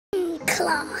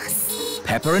class.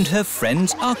 Peppa and her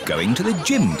friends are going to the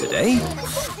gym today.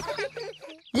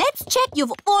 Let's check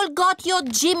you've all got your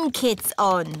gym kits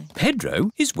on.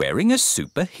 Pedro is wearing a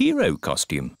superhero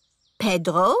costume.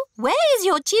 Pedro, where is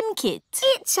your gym kit?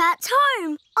 It's at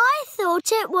home. I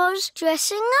thought it was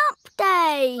dressing up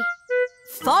day.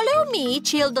 Follow me,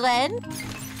 children.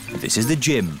 This is the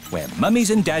gym, where mummies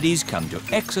and daddies come to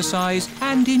exercise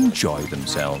and enjoy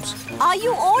themselves. Are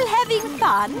you all having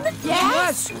fun?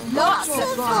 Yes, Lots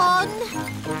of fun.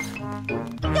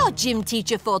 Your gym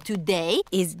teacher for today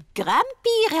is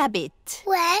Grampy Rabbit.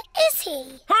 Where is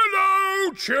he?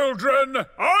 Hello, children.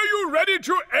 Are you ready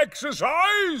to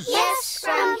exercise? Yes,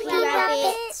 Grumpy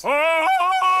Rabbit.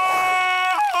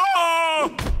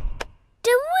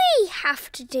 Do we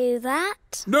have to do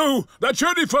that? No, that's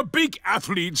only for big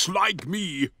athletes like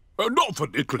me. Not for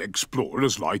little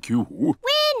explorers like you. We're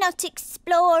not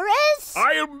explorers.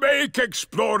 I'll make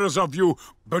explorers of you,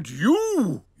 but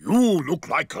you look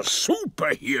like a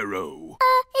superhero.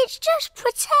 It's just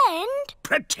pretend.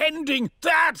 Pretending,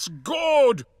 that's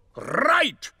good.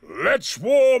 Right, let's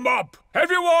warm up.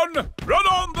 Everyone, run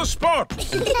on the spot.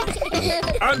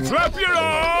 And flap your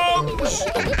arms.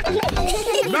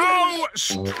 Now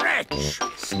stretch.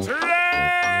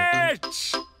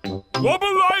 Stretch.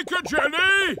 Wobble like a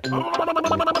jelly.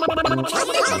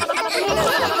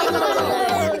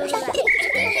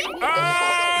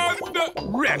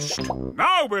 And rest.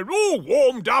 Now we're all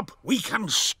warmed up, we can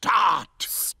start.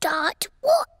 Start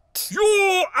what?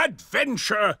 Your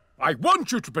adventure. I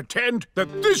want you to pretend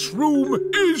that this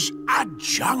room is a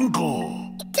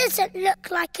jungle. It doesn't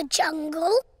look like a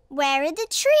jungle. Where are the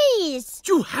trees?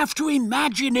 You have to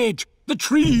imagine it. The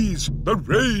trees, the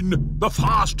rain, the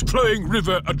fast-flowing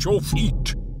river at your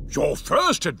feet. Your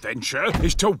first adventure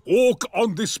is to walk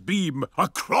on this beam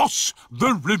across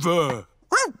the river.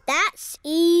 That's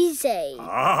easy.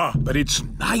 But it's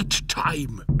night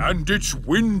time and it's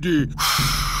windy.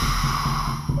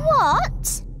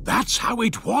 What? That's how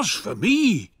it was for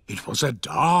me. It was a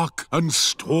dark and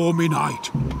stormy night.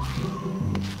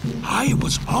 I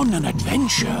was on an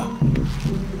adventure.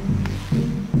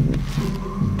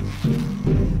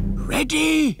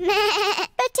 Ready?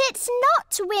 But it's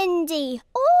not windy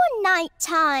or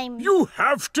nighttime. You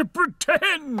have to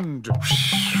pretend.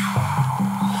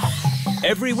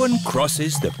 Everyone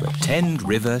crosses the pretend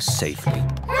river safely.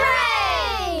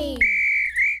 Hooray!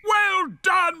 Well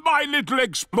done, my little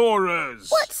explorers.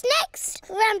 What's next,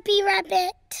 Grumpy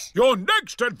Rabbit? Your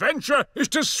next adventure is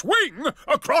to swing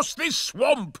across this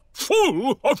swamp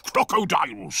full of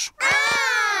crocodiles.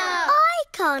 I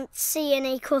can't see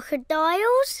any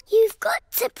crocodiles. You've got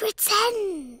to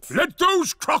pretend. Let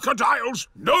those crocodiles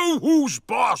know who's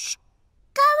boss.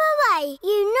 Go away,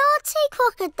 you naughty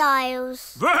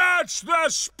crocodiles. That's the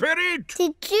spirit.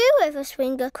 Did you ever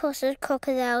swing across a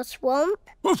crocodile swamp?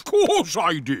 Of course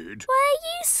I did. Were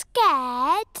you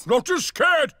scared? Not as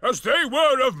scared as they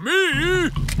were of me.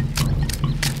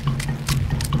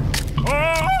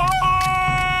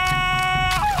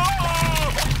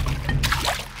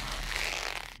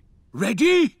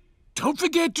 Ready? Don't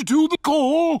forget to do the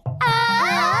call.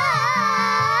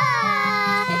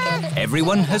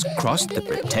 Everyone has crossed the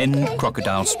pretend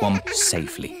crocodile swamp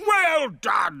safely. Well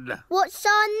done. What's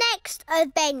our next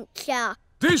adventure?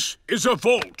 This is a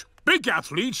vault. Big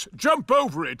athletes jump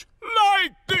over it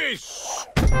like this.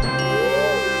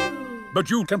 But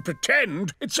you can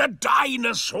pretend it's a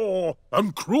dinosaur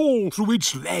and crawl through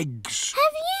its legs.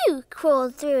 Have you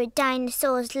crawled through a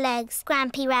dinosaur's legs,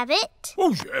 Grampy Rabbit?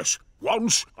 Oh, yes.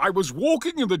 Once I was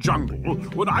walking in the jungle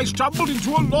when I stumbled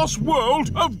into a lost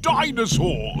world of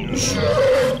dinosaurs.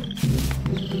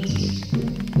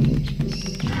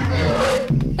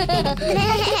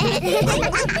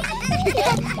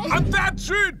 And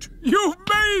that's it! You've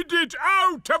made it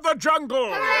out of the jungle!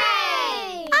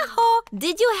 Hooray! Aho,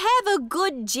 did you have a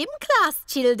good gym class,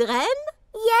 children?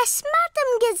 Yes,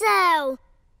 Madam Gazelle.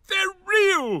 They're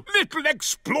real little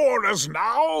explorers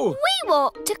now. We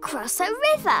walked across a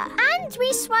river. And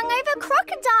we swung over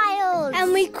crocodiles.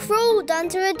 And we crawled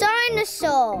under a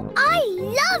dinosaur. I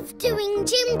love doing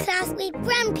gym class with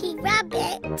Grampy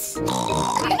Rabbit.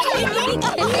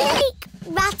 Make,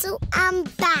 rattle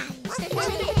and bang.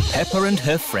 Peppa and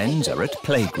her friends are at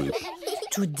playgroup.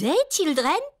 Today,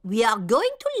 children, we are going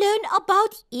to learn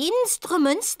about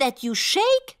instruments that you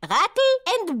shake, rattle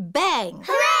and bang.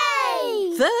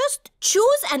 Hooray! First,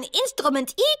 choose an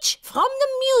instrument each from the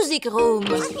music room.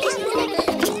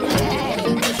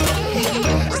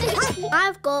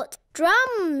 I've got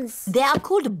drums. They are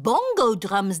called bongo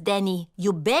drums, Danny.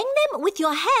 You bang them with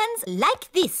your hands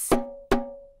like this.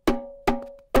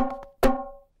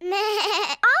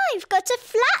 I've got a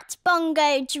flat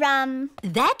bongo drum?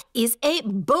 That is a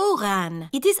boran.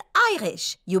 It is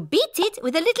Irish. You beat it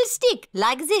with a little stick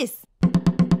like this.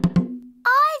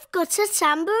 I've got a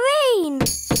tambourine.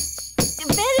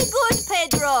 Very good,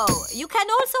 Pedro. You can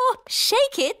also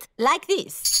shake it like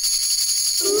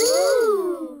this.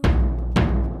 Ooh.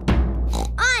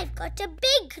 I've got a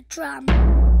big drum.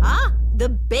 Ah, the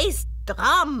bass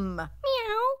drum.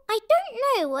 Meow. I don't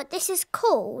know what this is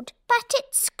called, but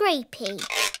it's scrapey.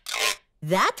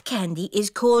 That candy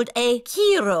is called a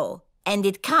hero, and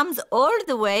it comes all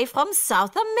the way from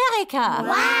South America.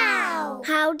 Wow!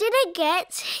 How did it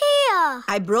get here?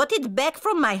 I brought it back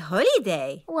from my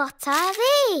holiday. What are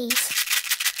these?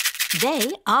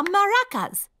 They are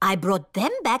maracas. I brought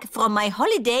them back from my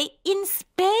holiday in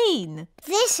Spain.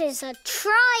 This is a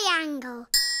triangle.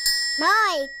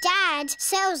 My dad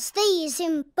sells these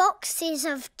in boxes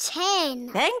of 10.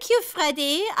 Thank you,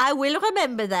 Freddie. I will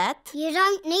remember that. You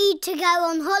don't need to go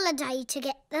on holiday to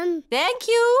get them. Thank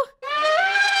you.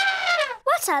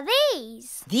 What are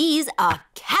these? These are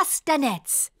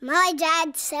castanets. My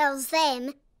dad sells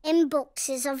them in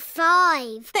boxes of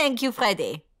 5. Thank you,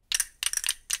 Freddie.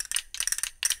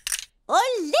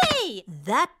 Olé!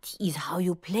 That is how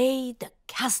you play the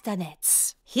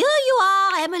castanets. Here you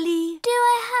are, Emily. Do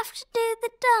I have to do the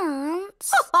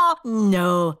dance?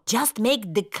 No, just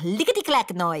make the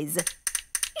clickety-clack noise.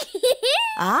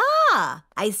 Ah,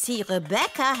 I see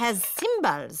Rebecca has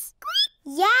cymbals.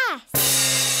 Yes.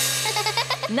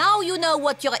 Now you know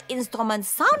what your instruments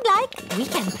sound like. We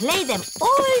can play them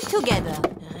all together.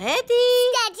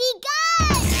 Ready? Steady,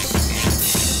 go!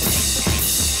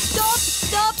 Stop,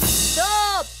 stop,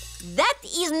 stop! That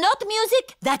is not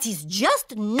music, that is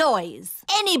just noise.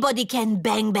 Anybody can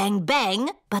bang, bang,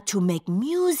 bang, but to make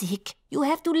music, you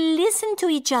have to listen to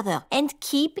each other and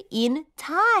keep in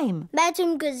time.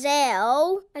 Madam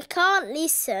Gazelle, I can't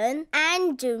listen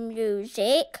and do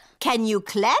music. Can you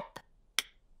clap?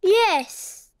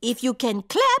 Yes. If you can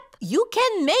clap, you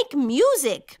can make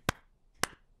music.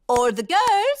 All the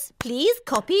girls, please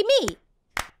copy me.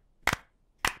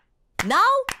 Now,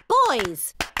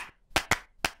 boys.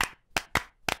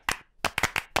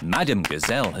 Madam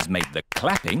Gazelle has made the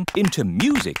clapping into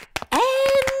music. And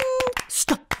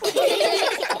stop.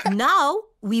 Now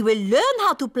we will learn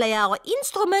how to play our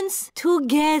instruments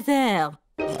together.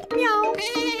 Meow.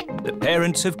 The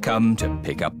parents have come to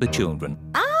pick up the children.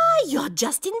 Ah, you're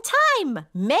just in time.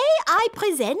 May I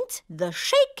present the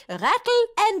Shake, Rattle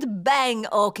and Bang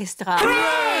Orchestra.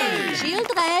 Hooray!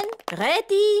 Children,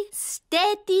 ready,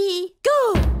 steady,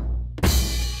 go!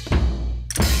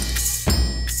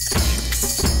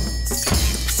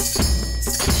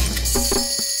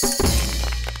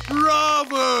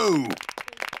 Bravo!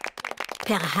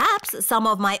 Perhaps some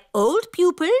of my old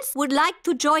pupils would like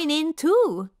to join in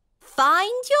too.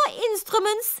 Find your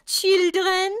instruments,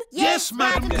 children. Yes,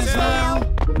 Madam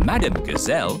Gazelle. Madam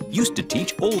Gazelle used to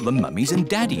teach all the mummies and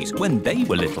daddies when they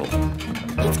were little.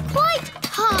 It's quite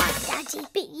hard, Daddy,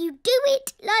 but you do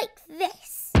it like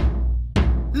this.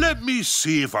 Let me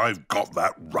see if I've got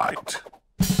that right.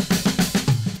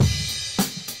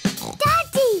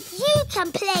 Daddy, you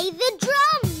can play the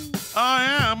drums. I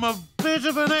am a bit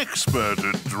of an expert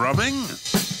at drumming.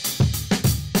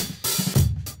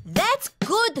 That's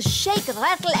good shake,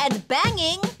 rattle and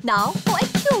banging. Now for a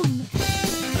tune.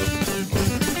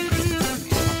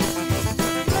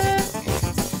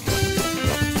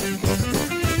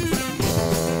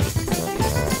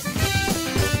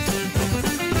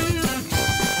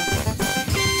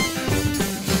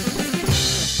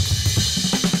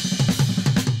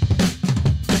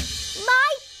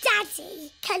 My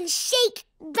daddy can shake,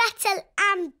 rattle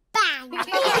and bang.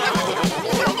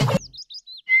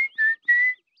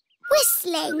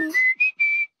 Whistling.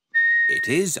 It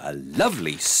is a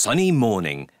lovely sunny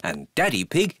morning and Daddy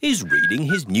Pig is reading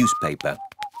his newspaper.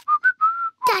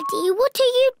 Daddy, what are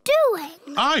you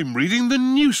doing? I'm reading the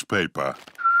newspaper.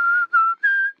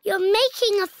 You're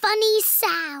making a funny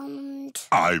sound.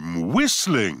 I'm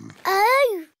whistling.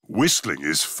 Oh, Whistling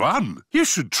is fun. You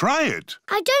should try it.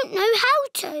 I don't know how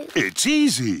to. It's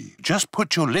easy. Just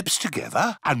put your lips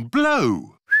together and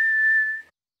blow.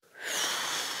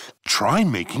 Try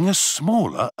making a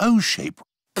smaller O shape.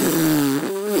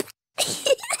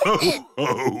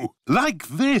 Oh, like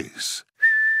this.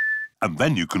 And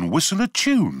then you can whistle a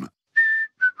tune.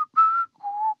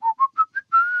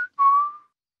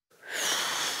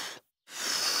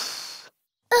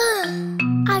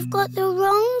 I've got the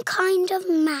wrong kind of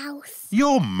mouth.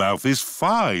 Your mouth is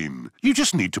fine. You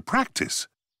just need to practice.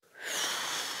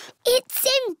 It's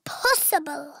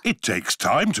impossible. It takes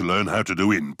time to learn how to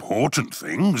do important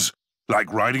things,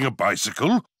 like riding a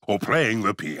bicycle or playing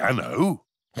the piano.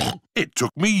 It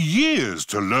took me years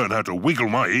to learn how to wiggle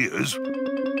my ears.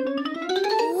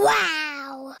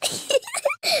 Wow!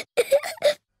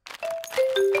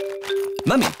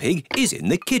 Mummy Pig is in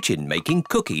the kitchen making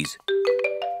cookies.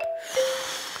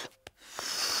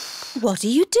 What are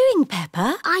you doing,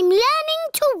 Peppa? I'm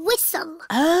learning to whistle.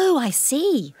 Oh, I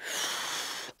see.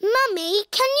 Mummy,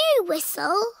 can you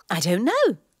whistle? I don't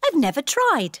know. I've never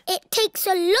tried. It takes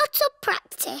a lot of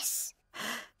practice.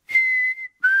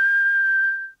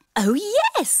 Oh,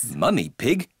 yes! Mummy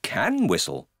Pig can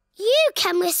whistle. You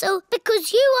can whistle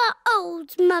because you are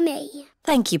old, Mummy.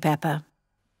 Thank you, Peppa.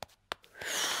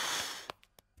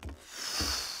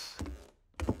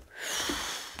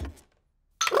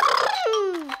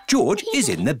 George is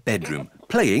in the bedroom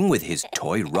playing with his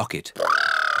toy rocket.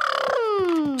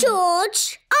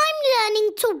 George, I'm learning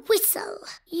to whistle.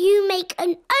 You make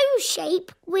an O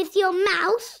shape with your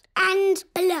mouth and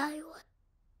blow.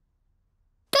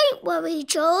 Don't worry,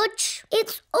 George.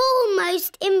 It's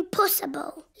almost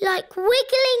impossible, like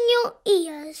wiggling your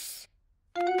ears.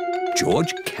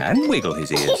 George can wiggle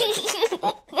his ears.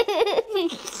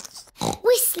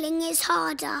 Whistling is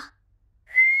harder.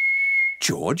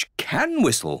 George can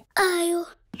whistle. Oh.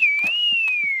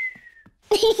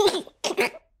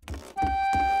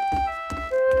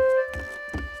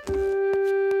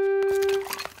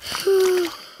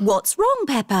 What's wrong,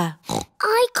 Peppa?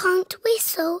 I can't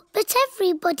whistle, but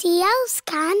everybody else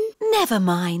can. Never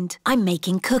mind. I'm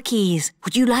making cookies.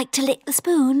 Would you like to lick the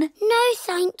spoon? No,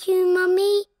 thank you,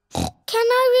 Mummy. Can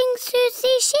I ring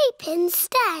Susie Sheep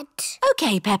instead?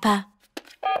 OK, Peppa.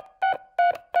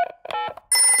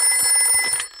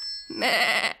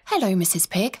 Hello, Mrs.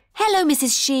 Pig. Hello,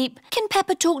 Mrs. Sheep. Can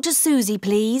Peppa talk to Susie,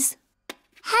 please?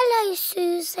 Hello,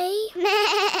 Susie.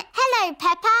 Hello,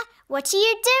 Peppa. What are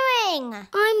you doing?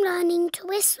 I'm learning to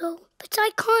whistle, but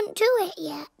I can't do it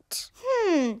yet.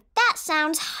 That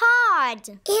sounds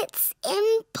hard. It's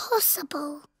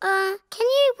impossible. Can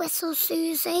you whistle,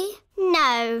 Susie?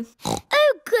 No.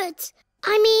 Oh, good.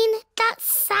 I mean, that's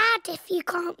sad if you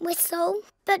can't whistle,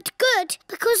 but good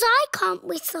because I can't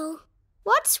whistle.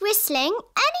 What's whistling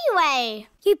anyway?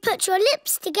 You put your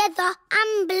lips together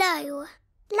and blow.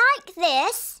 Like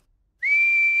this?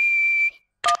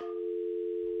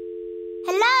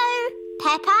 Hello,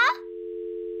 Peppa?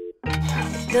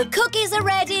 The cookies are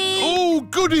ready. Oh,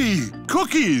 goody!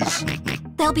 Cookies!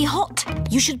 They'll be hot.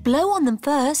 You should blow on them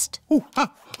first. Oh,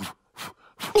 ha.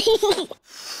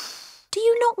 Do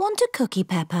you not want a cookie,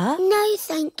 Peppa? No,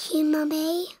 thank you,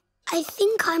 Mummy. I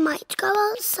think I might go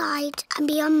outside and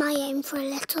be on my own for a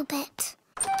little bit.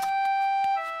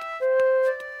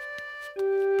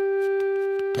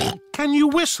 Can you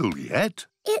whistle yet?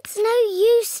 It's no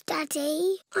use,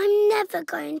 Daddy. I'm never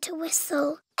going to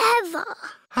whistle, ever.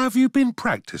 Have you been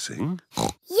practicing?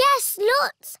 Yes,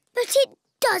 lots, but it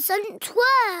doesn't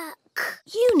work.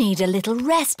 You need a little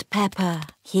rest, Peppa.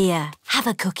 Here, have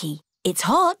a cookie. It's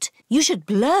hot. You should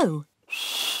blow.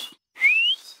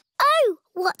 Oh,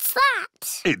 what's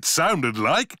that? It sounded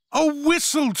like a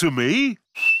whistle to me.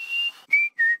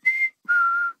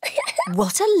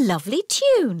 What a lovely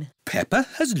tune. Peppa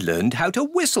has learned how to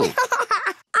whistle.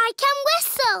 I can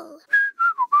whistle.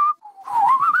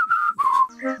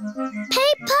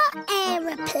 Paper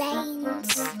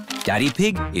aeroplanes. Daddy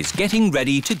Pig is getting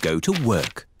ready to go to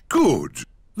work. Good.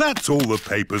 That's all the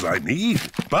papers I need.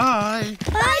 Bye.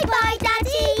 Bye-bye,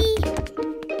 Daddy.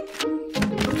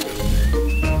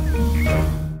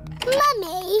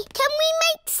 Mummy, can we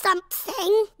make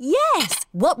something? Yes.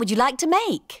 What would you like to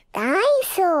make?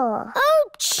 Dinosaur. Oh,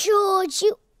 George,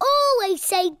 you always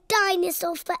say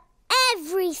dinosaur for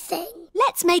everything.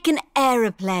 Let's make an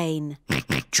aeroplane.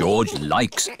 George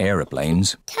likes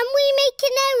aeroplanes. Can we make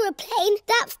an aeroplane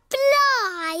that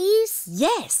flies?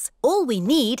 Yes. All we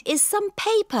need is some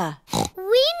paper.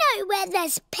 We know where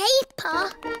there's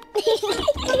paper.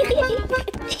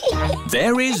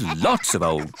 There is lots of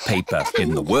old paper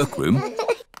in the workroom.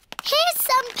 Here's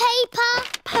some paper.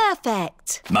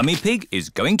 Perfect. Mummy Pig is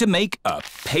going to make a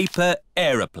paper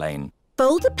aeroplane.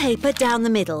 Fold the paper down the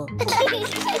middle.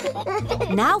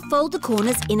 Now fold the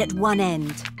corners in at one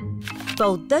end.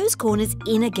 Fold those corners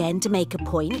in again to make a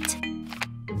point.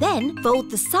 Then fold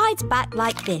the sides back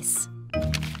like this.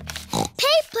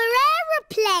 Paper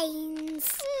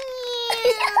aeroplanes.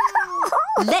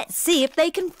 Let's see if they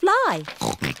can fly.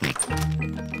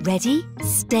 Ready,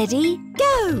 steady,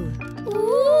 go!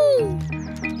 Ooh.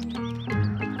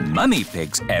 Mummy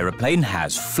Pig's aeroplane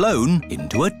has flown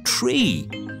into a tree.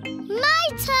 My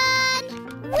turn.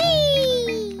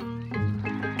 Whee!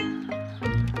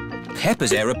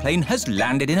 Peppa's aeroplane has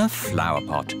landed in a flower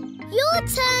pot. Your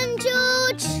turn,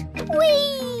 George.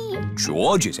 Whee!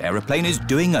 George's aeroplane is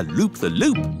doing a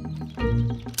loop-the-loop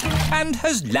and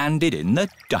has landed in the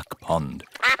duck pond.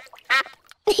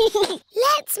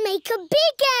 Let's make a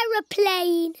big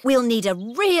aeroplane. We'll need a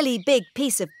really big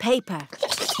piece of paper.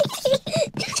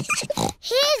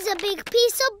 Here's a big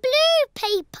piece of blue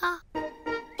paper.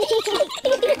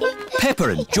 Peppa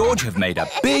and George have made a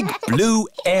big blue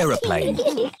aeroplane.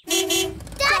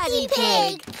 Daddy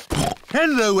Pig!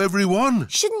 Hello, everyone.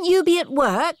 Shouldn't you be at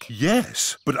work?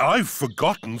 Yes, but I've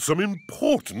forgotten some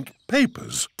important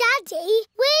papers. Daddy,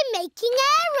 we're making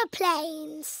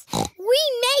aeroplanes. We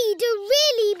made a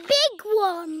really big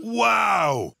one.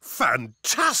 Wow!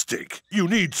 Fantastic! You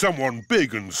need someone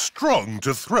big and strong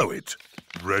to throw it.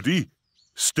 Ready,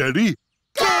 steady,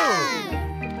 go!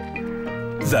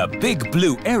 The big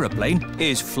blue aeroplane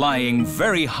is flying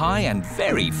very high and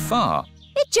very far.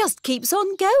 It just keeps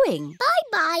on going.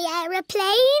 Bye-bye,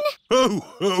 aeroplane. Ho,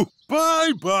 ho,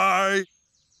 bye-bye.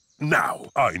 Now,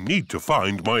 I need to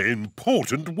find my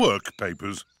important work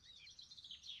papers.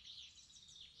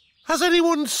 Has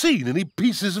anyone seen any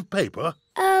pieces of paper?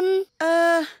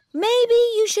 Maybe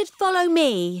you should follow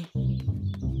me.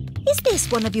 Is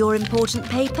this one of your important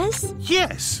papers?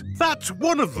 Yes, that's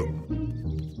one of them.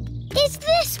 Is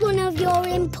this one of your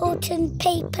important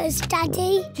papers,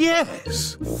 Daddy?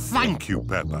 Yes. Thank you,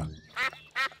 Peppa.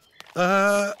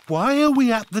 Why are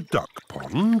we at the duck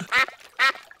pond?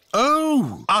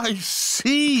 Oh, I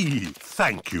see.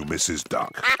 Thank you, Mrs.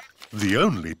 Duck. The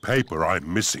only paper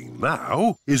I'm missing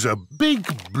now is a big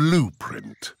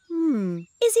blueprint.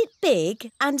 Is it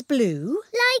big and blue?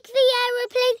 Like the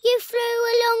aeroplane you flew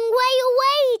a long way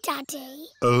away, Daddy.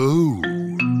 Oh,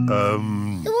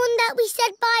 The one that we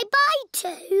said bye-bye to.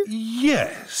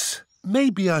 yes.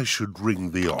 Maybe I should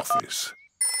ring the office.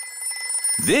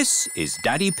 This is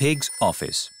Daddy Pig's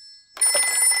office.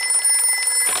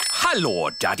 Hello,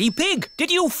 Daddy Pig.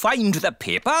 Did you find the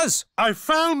papers? I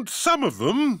found some of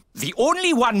them. The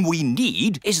only one we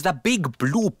need is the big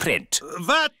blueprint.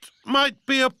 That might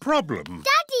be a problem.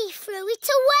 Daddy threw it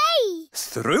away.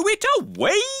 Threw it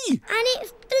away? And it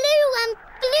flew and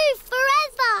flew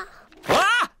forever.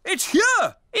 Ah! It's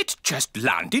here! It just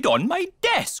landed on my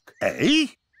desk. Eh?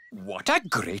 What a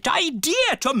great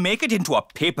idea to make it into a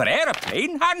paper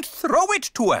aeroplane and throw it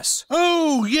to us.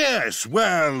 Oh, yes.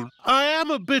 Well, I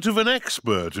am a bit of an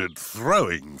expert at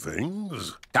throwing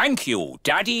things. Thank you,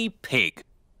 Daddy Pig.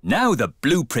 Now the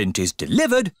blueprint is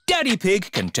delivered, Daddy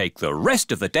Pig can take the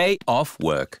rest of the day off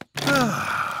work.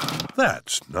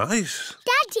 That's nice.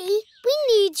 Daddy, we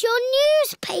need your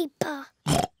newspaper.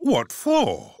 What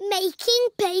for? Making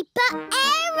paper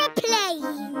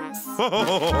aeroplanes.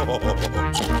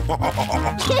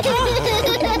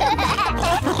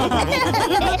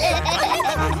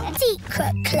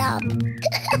 Secret Club.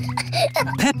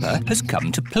 Peppa has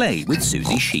come to play with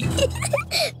Susie Sheep.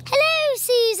 Hello,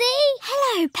 Susie.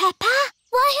 Hello, Peppa.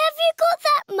 Why have you got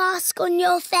that mask on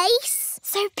your face?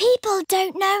 So people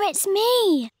don't know it's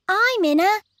me. I'm in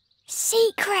a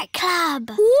secret club.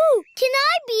 Ooh, can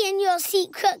I be in your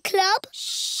secret club?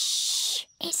 Shh.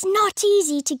 It's not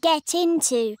easy to get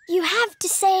into. You have to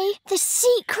say the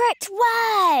secret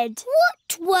word.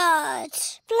 What word?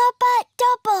 Flubber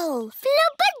double.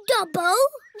 Flubber double?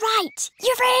 Right,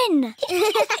 you're in.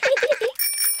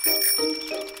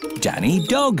 Danny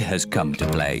Dog has come to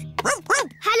play.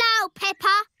 Hello,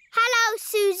 Peppa. Hello,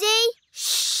 Susie.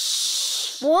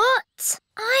 Shh. What?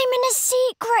 I'm in a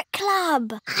secret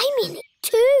club. I'm in it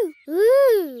too.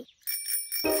 Ooh.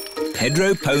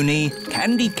 Pedro Pony,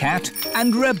 Candy Cat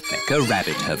and Rebecca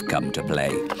Rabbit have come to play.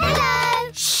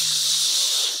 Hello.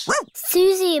 Shh.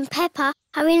 Susie and Peppa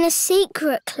are in a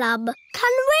secret club.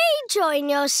 Can we join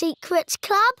your secret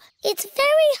club? It's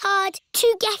very hard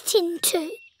to get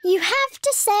into. You have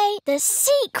to say the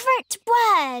secret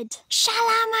word.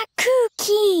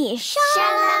 Shalamakuki.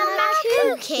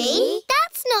 Shalamakuki?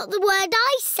 That's not the word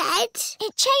I said.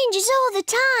 It changes all the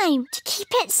time to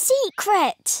keep it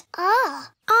secret.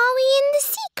 Ah. Are we in the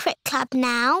secret club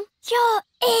now? You're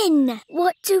in.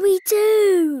 What do? We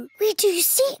do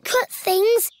secret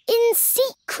things in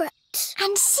secret.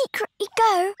 And secretly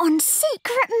go on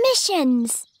secret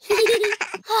missions.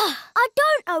 I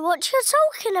don't know what you're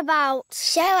talking about.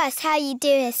 Show us how you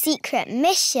do a secret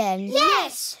mission.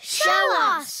 Yes, show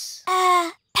us.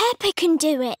 Peppa can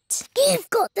do it. You've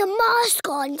got the mask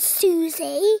on,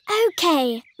 Susie.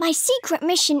 OK, my secret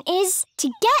mission is to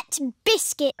get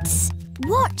biscuits.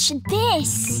 Watch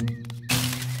this.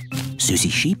 Susie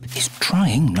Sheep is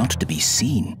trying not to be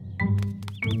seen.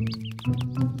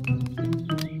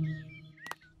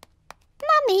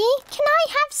 Mummy, can I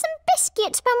have some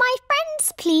biscuits for my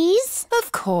friends, please?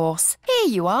 Of course. Here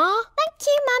you are. Thank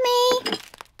you, Mummy.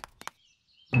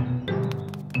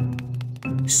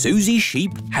 Susie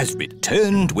Sheep has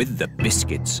returned with the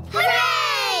biscuits.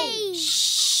 Hooray!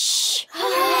 Shh!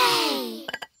 Hooray!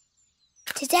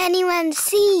 Did anyone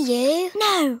see you?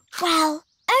 No. Well,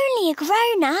 only a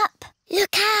grown-up.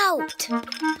 Look out!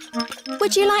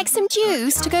 Would you like some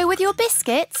juice to go with your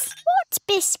biscuits? What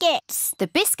biscuits? The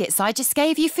biscuits I just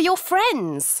gave you for your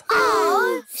friends.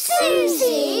 Oh,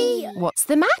 Susie! What's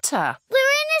the matter? We're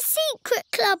in a secret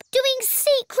club doing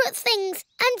secret things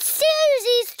and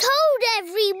Susie's told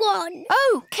everyone.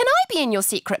 Oh, can I be in your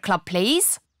secret club,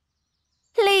 please?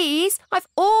 Please, I've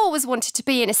always wanted to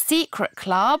be in a secret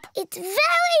club. It's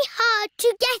very hard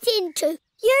to get into.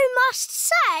 You must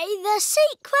say the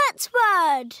secret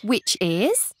word. Which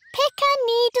is?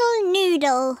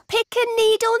 Pick-a-needle-noodle.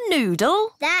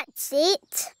 Pick-a-needle-noodle? That's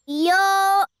it.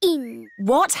 You're in.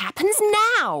 What happens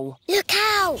now? Look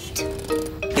out.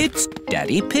 It's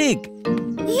Daddy Pig.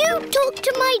 You talk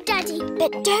to my daddy.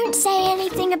 But don't say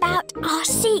anything about our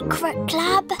secret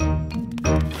club.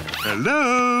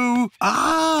 Hello?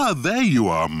 Ah, there you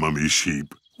are, Mummy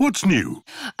Sheep. What's new?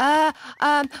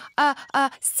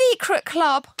 Secret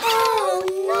club. Oh,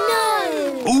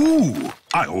 no. Ooh,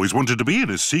 I always wanted to be in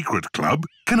a secret club.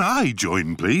 Can I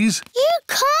join, please? You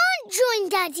can't join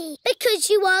Daddy because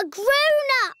you are grown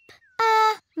up.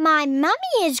 My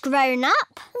mummy is grown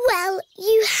up. Well,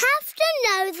 you have to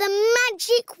know the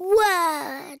magic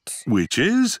word. Which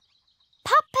is?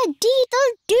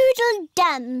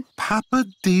 Papa-deedle-doodle-dum.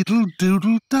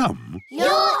 Papa-deedle-doodle-dum.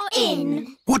 You're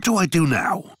in. What do I do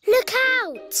now? Look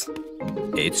out.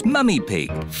 It's Mummy Pig.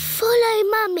 Follow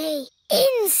Mummy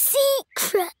in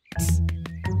secret.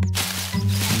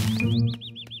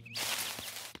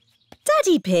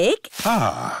 Daddy Pig,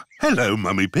 Ah, hello,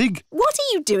 Mummy Pig. what are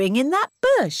you doing in that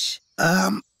bush?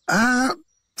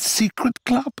 Secret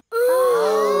club?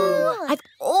 Oh. I've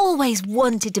always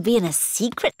wanted to be in a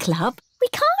secret club. We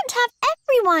can't have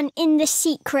everyone in the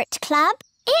secret club.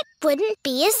 It wouldn't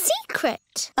be a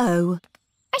secret. Oh,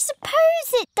 I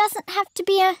suppose it doesn't have to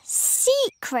be a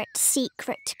secret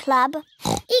club.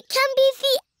 It can be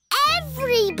the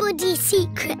Everybody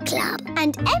Secret Club.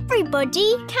 And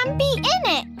everybody can be in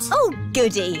it. oh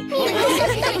goody.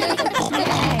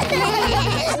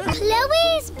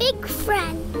 Chloe's big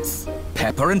friends.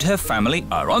 Peppa and her family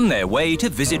are on their way to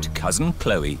visit Cousin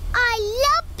Chloe. I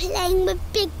love playing with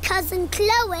big cousin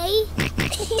Chloe.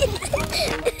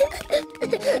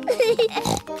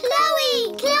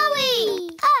 Chloe!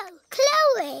 Oh,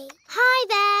 Chloe. Hi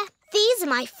there. These are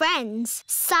my friends,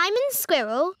 Simon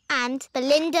Squirrel and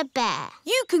Belinda Bear.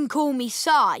 You can call me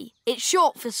Si. It's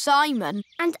short for Simon.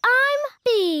 And I'm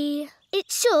Bee.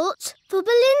 It's short for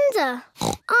Belinda.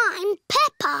 I'm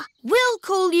Peppa. We'll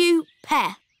call you Pe.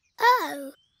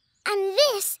 Oh. And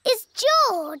this is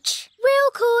George.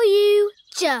 We'll call you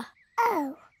J.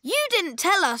 Oh. You didn't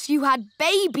tell us you had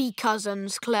baby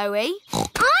cousins, Chloe.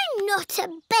 I'm not a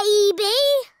baby.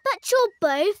 But you're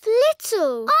both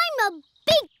little. I'm a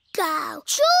big girl.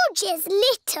 George is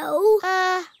little.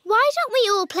 Why don't we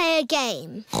all play a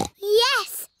game?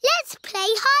 Yes, let's play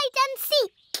hide and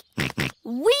seek.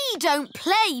 We don't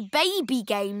play baby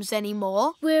games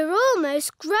anymore. We're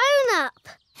almost grown up.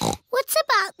 What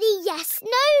about the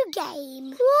yes-no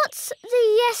game? What's the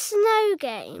yes-no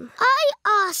game? I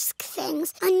ask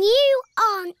things and you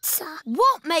answer.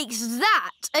 What makes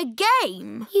that a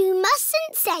game? You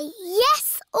mustn't say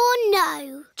yes or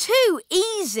no. Too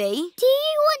easy. Do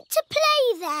you want to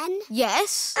play then?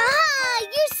 Yes. Ah,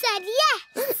 you said yes.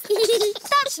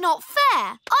 That's not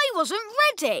fair. I wasn't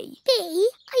ready. Bee,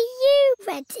 are you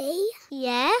ready?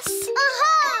 Yes.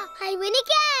 Aha! I win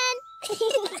again.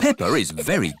 Peppa is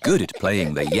very good at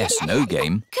playing the yes-no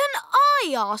game. Can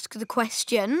I ask the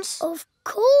questions? Of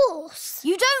course.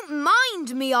 You don't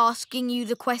mind me asking you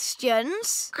the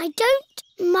questions? I don't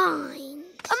mind.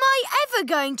 Am I ever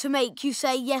going to make you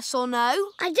say yes or no?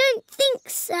 I don't think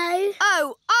so.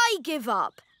 Oh, I give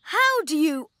up. How do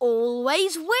you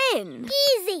always win?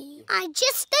 Easy. I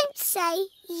just don't say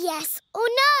yes or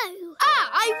no. Ah,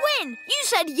 I win! You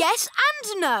said yes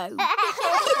and no.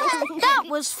 That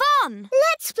was fun.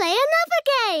 Let's play another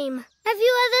game. Have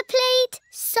you ever played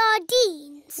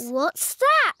sardines? What's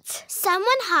that?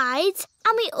 Someone hides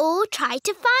and we all try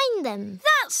to find them.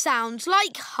 That sounds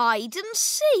like hide and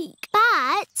seek.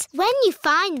 But when you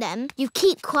find them, you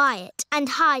keep quiet and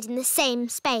hide in the same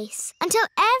space until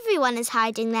everyone is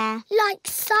hiding there. Like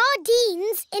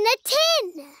sardines in a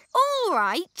tin. All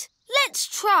right, let's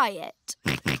try it.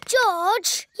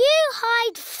 George, you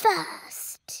hide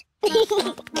first.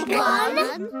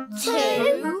 1,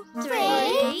 2,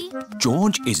 3.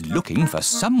 George is looking for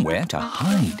somewhere to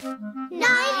hide. 9,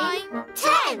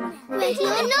 10. Ready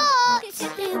or not,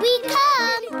 here we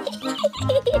come.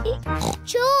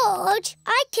 George,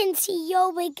 I can see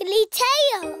your wiggly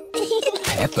tail.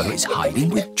 Peppa is hiding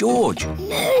with George.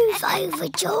 Move over,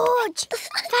 George.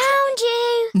 Found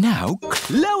you. Now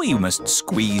Chloe must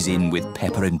squeeze in with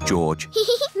Peppa and George.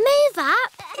 Move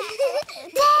up.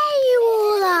 There you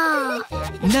all are.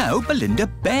 Now Belinda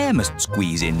Bear must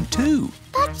squeeze in too.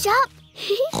 Budge up.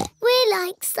 We're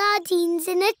like sardines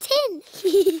in a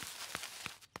tin.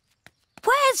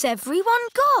 Where's everyone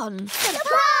gone? Surprise!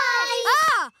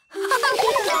 Ah!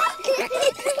 Can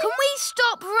we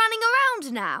stop running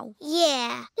around now?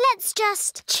 Yeah, let's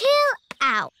just chill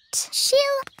out.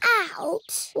 Chill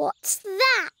out? What's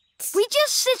that? We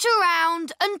just sit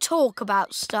around and talk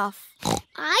about stuff.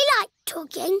 I like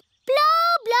talking.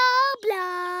 Blah, blah,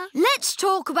 blah. Let's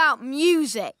talk about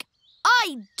music.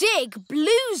 I dig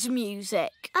blues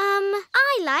music.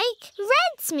 I like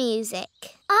Red's music.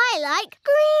 I like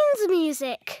Green's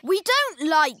music. We don't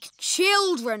like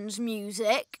children's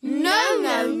music.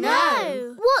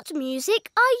 No. What music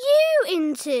are you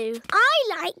into? I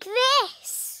like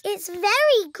this. It's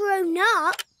very grown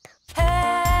up.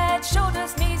 Head,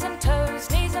 shoulders, knees and toes,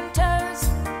 knees and toes.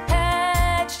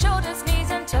 Head, shoulders,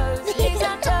 knees and toes, knees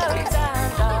and toes.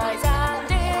 And eyes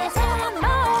and ears and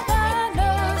mouth and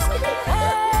nose.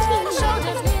 Head,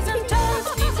 shoulders, knees and toes,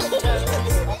 knees and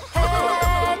toes.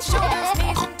 Head, shoulders,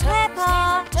 knees and toes.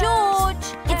 Peppa, George,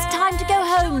 it's time to go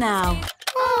home now.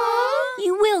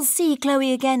 You will see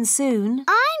Chloe again soon.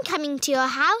 I'm coming to your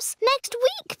house next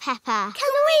week, Peppa.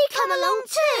 Can we come along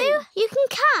too? You can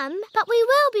come, but we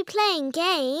will be playing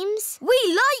games.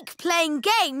 We like playing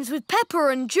games with Peppa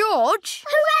and George.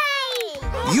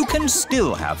 Hooray! You can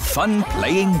still have fun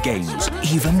playing games,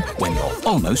 even when you're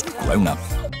almost grown up.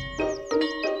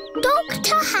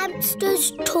 Dr.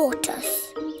 Hamster's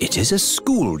tortoise. It is a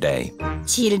school day.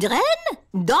 Children,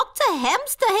 Dr.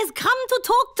 Hamster has come to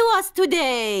talk to us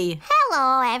today.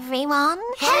 Hello, everyone.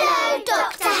 Hello,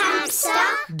 Dr.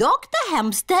 Hamster. Dr.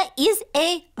 Hamster is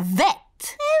a vet.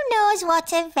 Who knows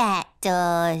what a vet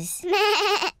does?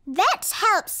 Vets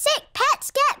help sick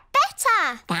pets get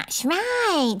better. That's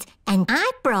right. And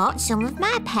I brought some of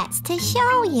my pets to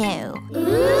show you.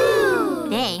 Ooh.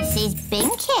 This is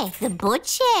Binky, the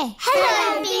budgie.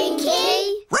 Hello,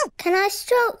 Binky. Can I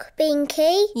stroke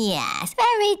Binky? Yes,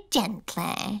 very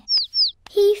gently.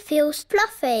 He feels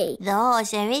fluffy.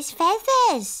 Those are his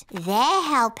feathers. They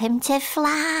help him to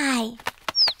fly.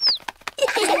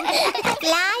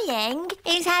 Flying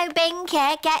is how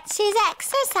Binky gets his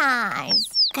exercise.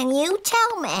 Can you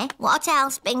tell me what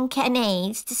else Binky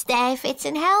needs to stay fit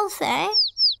and healthy?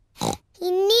 He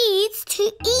needs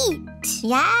to eat.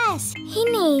 Yes, he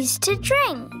needs to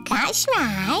drink. That's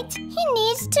right. He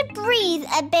needs to breathe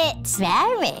a bit.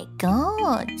 Very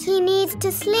good. He needs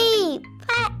to sleep.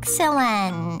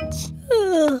 Excellent.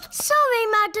 Sorry,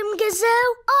 Madam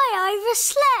Gazelle. I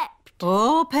overslept.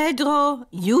 Oh, Pedro,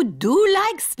 you do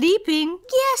like sleeping.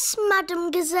 Yes,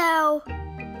 Madam Gazelle.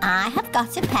 I have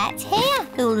got a pet here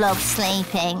who loves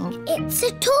sleeping. It's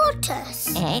a tortoise.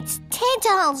 It's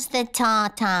Tiddles the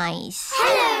tortoise.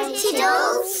 Hello,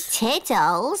 Tiddles.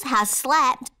 Tiddles has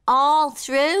slept all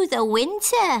through the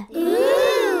winter.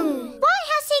 Ooh. Why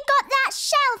has he got that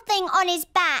shell thing on his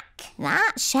back?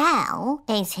 That shell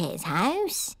is his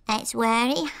house. It's where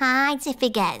he hides if he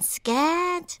gets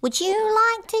scared. Would you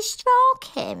like to stroke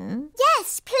him?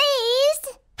 Yes,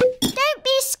 please. Don't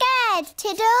be scared,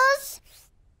 Tiddles.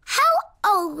 How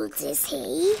old is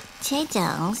he?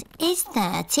 Tiddles is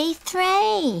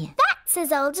 33. That's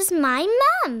as old as my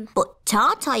mum. But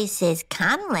tortoises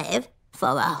can live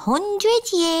for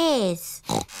 100 years.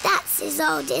 That's as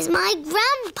old as my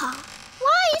grandpa.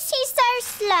 Why is he so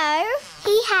slow?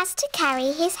 He has to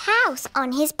carry his house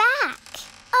on his back.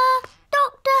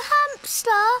 Dr.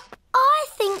 Hamster, I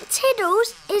think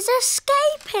Tiddles is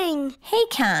escaping. He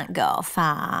can't go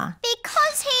far.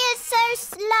 Because he is so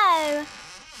slow.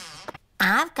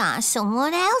 I've got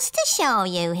someone else to show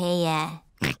you here.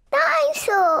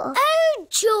 Dinosaur. Oh,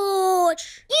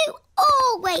 George. You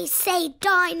always say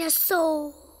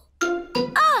dinosaur.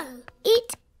 Oh,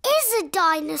 it is a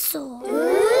dinosaur.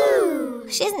 Ooh.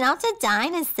 She's not a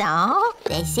dinosaur.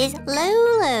 This is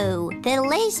Lulu, the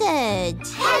lizard.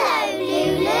 Hello,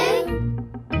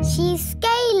 Lulu. She's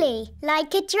scaly,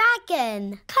 like a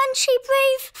dragon. Can she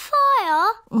breathe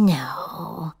fire?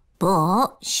 No,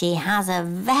 but she has a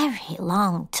very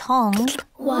long tongue.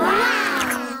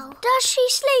 Wow. Does she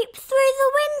sleep through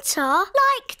the winter,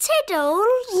 like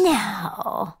Tiddles?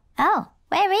 No. Oh,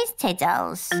 where is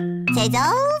Tiddles?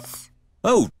 Tiddles?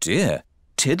 Oh dear,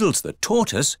 Tiddles the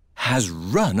tortoise has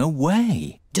run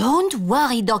away. Don't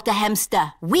worry, Dr.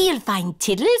 Hamster. We'll find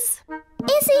Tiddles.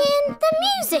 Is he in the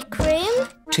music room?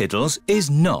 Tiddles is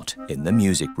not in the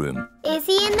music room. Is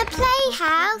he in the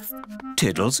playhouse?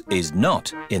 Tiddles is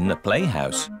not in the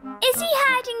playhouse. Is he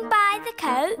hiding by the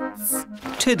coats?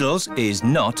 Tiddles is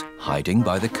not hiding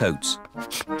by the coats.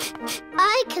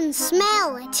 I can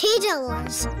smell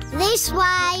Tiddles. This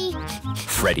way.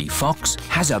 Freddy Fox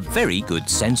has a very good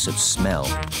sense of smell.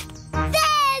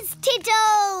 There's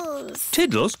Tiddles!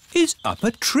 Tiddles is up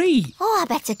a tree. Oh, I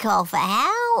better call for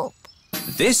help.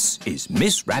 This is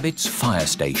Miss Rabbit's fire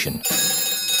station.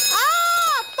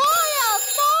 Ah! Fire!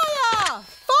 Fire!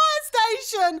 Fire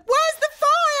station! Where's the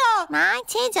fire? My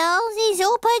Tiddles is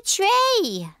up a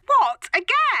tree. What?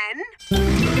 Again?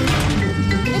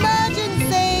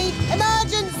 Emergency!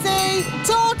 Emergency!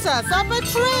 Tortoise up a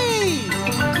tree!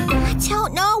 I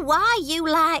don't know why you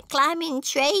like climbing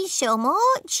trees so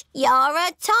much. You're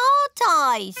a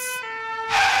tortoise.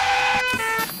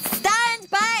 Stand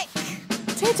back!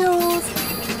 Tiddles!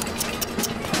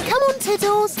 Come on,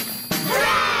 Tiddles!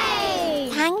 Hooray!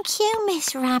 Thank you,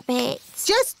 Miss Rabbit.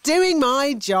 Just doing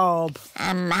my job.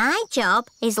 And my job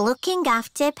is looking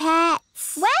after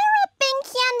pets. Where are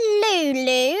Binky and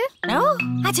Lulu? Oh,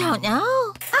 I don't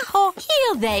know. Oh,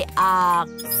 here they are,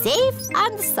 safe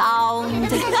and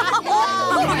sound.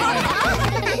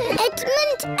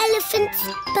 Edmund Elephant's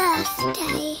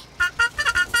birthday.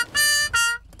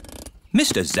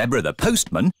 Mr. Zebra the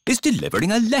postman is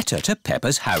delivering a letter to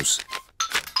Peppa's house.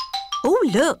 Oh,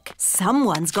 look,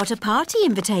 someone's got a party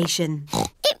invitation.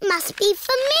 It must be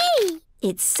for me.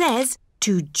 It says,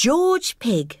 to George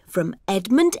Pig from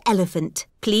Edmund Elephant.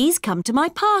 Please come to my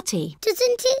party.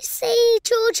 Doesn't it say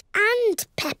George and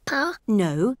Peppa?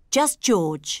 No, just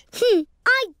George.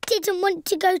 I didn't want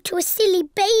to go to a silly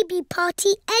baby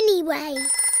party anyway.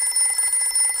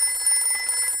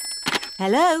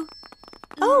 Hello?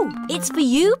 Oh, it's for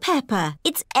you, Peppa.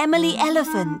 It's Emily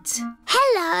Elephant.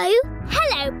 Hello.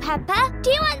 Hello, Peppa.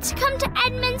 Do you want to come to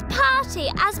Edmund's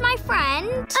party as my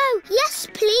friend? Oh, yes,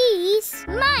 please.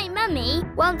 My mummy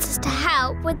wants us to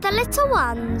help with the little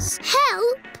ones.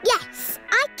 Help? Yes,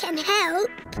 I can help.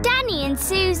 Danny and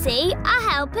Susie are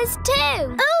helpers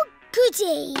too. Oh,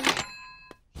 goody.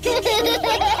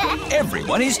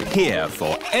 Everyone is here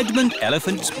for Edmund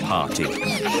Elephant's party.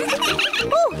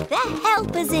 Oh, the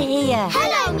helpers are here.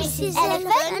 Hello, Mrs.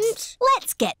 Elephant.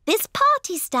 Let's get this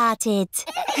party started.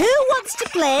 Who wants to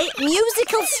play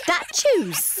musical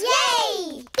statues?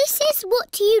 Yay! This is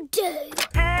what you do.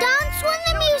 Dance when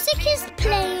the music is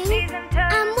playing,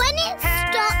 and when it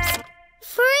stops,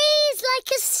 freeze like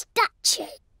a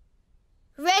statue.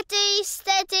 Ready,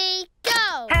 steady,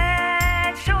 go!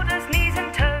 Head, shoulders, knees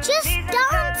and toes. Just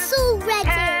dance already.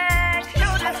 Head,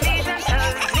 shoulders, knees and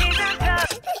toes, knees and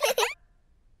toes.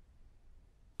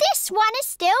 This one is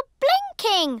still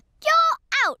blinking. You're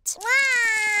out.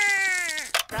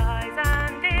 Eyes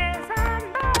and ears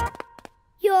and mouth.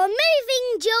 You're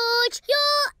moving, George.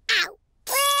 You're out.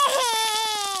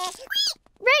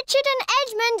 Richard and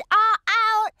Edmund are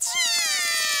out.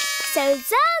 So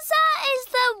Zaza is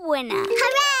the winner.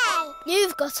 Hooray!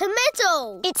 You've got a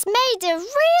medal. It's made of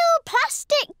real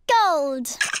plastic gold.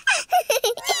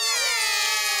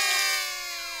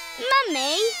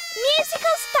 Mummy,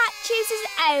 musical statues is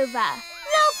over.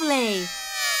 Lovely.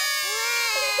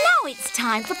 Now it's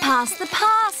time for Pass the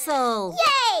Parcel.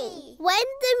 Yay! When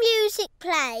the music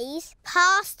plays,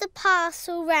 pass the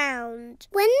parcel round.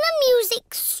 When the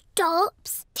music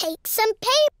stops, take some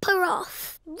paper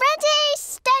off. Ready,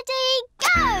 steady,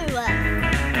 go!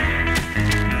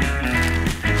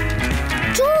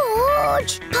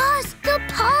 George, pass the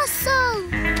parcel.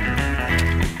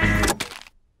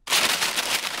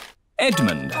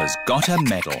 Edmund has got a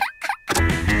medal.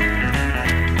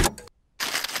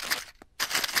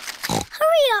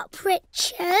 Hurry up,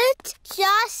 Richard.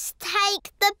 Just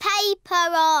take the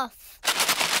paper off.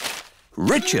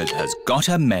 Richard has got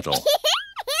a medal.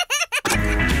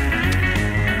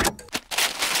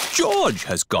 George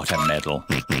has got a medal.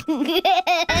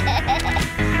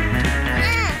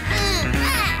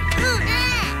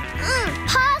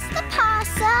 Pass the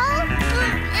parcel.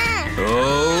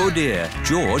 Oh dear,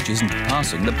 George isn't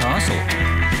passing the parcel.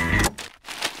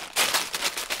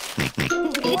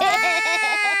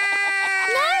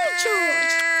 No,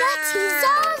 George. That is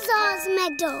Zaza's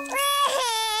medal.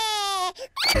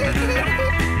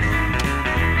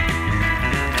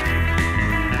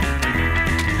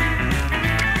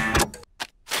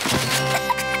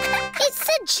 It's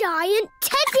a giant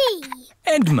teddy.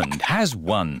 Edmund has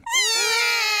won.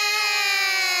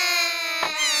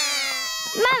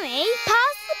 Mummy,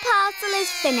 pass the parcel is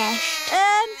finished.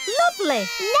 Lovely.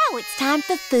 Now it's time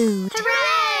for food.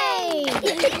 Hooray!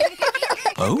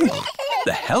 Oh,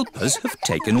 The helpers have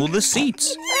taken all the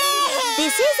seats.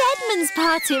 This is Edmund's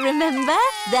party, remember?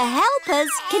 The helpers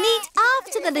can eat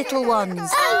after the little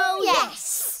ones. Oh,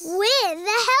 yes. We're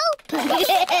the helpers.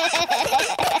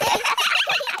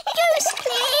 Juice,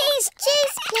 please.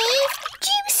 Juice, please.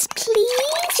 Juice,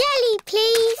 please. Jelly,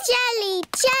 please. Jelly,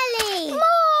 jelly.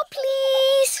 More,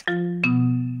 please.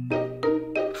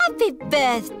 Happy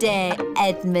birthday,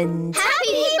 Edmund.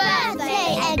 Happy birthday,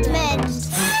 Edmund.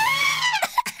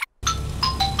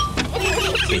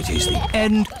 It is the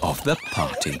end of the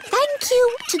party. Thank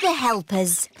you to the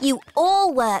helpers. You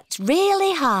all worked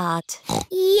really hard.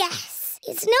 Yes,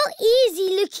 it's not easy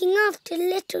looking after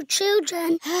little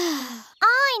children.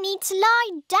 I need to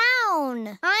lie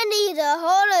down. I need a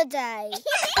holiday.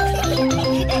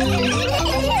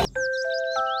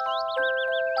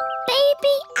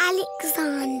 Baby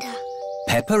Alexander.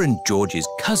 Peppa and George's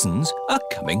cousins are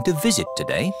coming to visit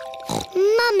today.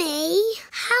 Mummy,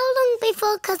 how long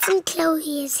before Cousin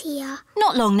Chloe is here?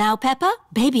 Not long now, Peppa.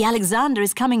 Baby Alexander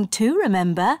is coming too,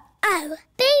 remember? Oh,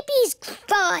 babies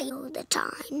cry all the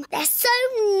time. They're so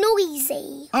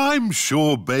noisy. I'm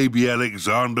sure baby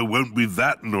Alexander won't be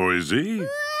that noisy.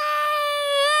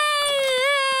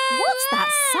 What's that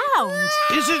sound?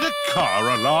 Is it a car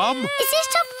alarm? Is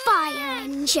it a fire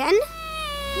engine?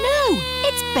 No,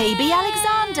 it's baby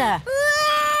Alexander.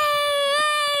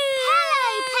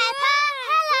 Hello, Peppa.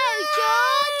 Hello,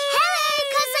 George. Hello,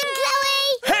 Cousin Chloe.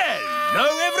 Hello,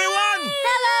 everyone!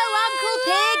 Hello, Uncle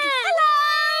Pig.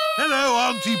 Hello,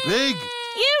 Auntie Pig.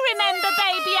 You remember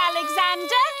baby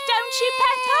Alexander, don't you,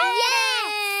 Peppa?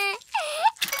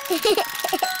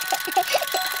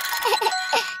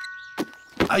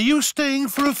 Are you staying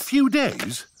for a few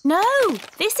days? No,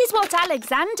 this is what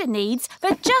Alexander needs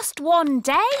for just one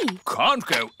day. Can't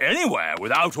go anywhere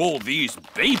without all these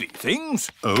baby things.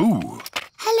 Oh.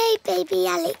 Hello, baby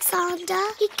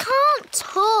Alexander. He can't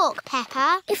talk,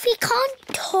 Peppa. If he can't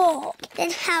talk,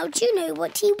 then how do you know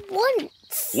what he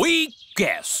wants? We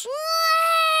guess.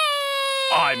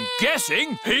 I'm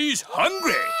guessing he's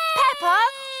hungry. Peppa,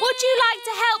 would you like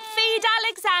to help feed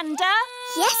Alexander?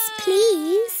 Yes,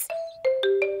 please.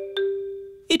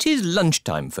 It is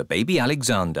lunchtime for baby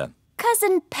Alexander.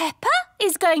 Cousin Peppa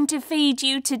is going to feed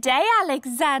you today,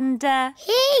 Alexander.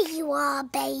 Here you are,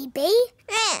 baby.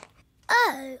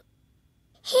 Oh,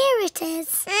 here it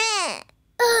is.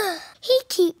 He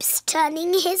keeps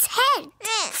turning his head.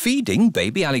 Feeding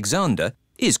baby Alexander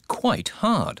is quite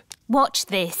hard. Watch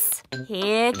this.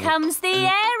 Here comes the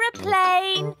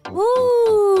aeroplane.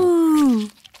 Woo!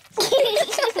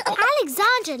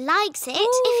 Alexander likes it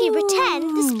if you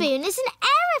pretend the spoon is an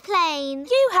aeroplane.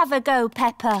 You have a go,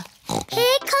 Peppa.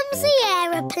 Here comes the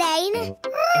aeroplane.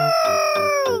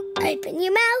 Open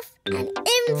your mouth and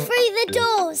in through the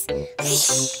doors.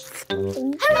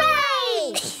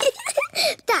 Hooray!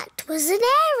 That was an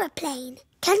aeroplane.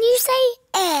 Can you say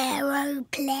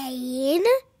aeroplane?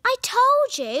 I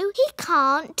told you he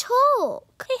can't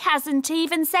talk. He hasn't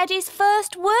even said his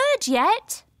first word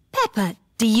yet. Peppa,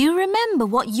 do you remember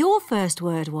what your first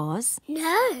word was?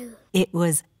 No. It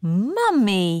was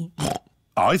Mummy.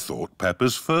 I thought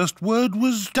Peppa's first word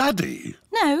was Daddy.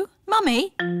 No,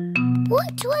 Mummy.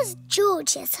 What was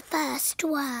George's first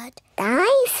word?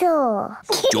 Dinosaur.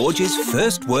 George's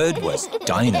first word was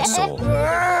dinosaur.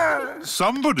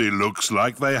 Somebody looks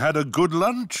like they had a good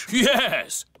lunch.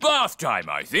 Yes, bath time,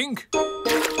 I think.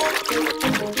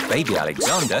 Baby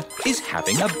Alexander is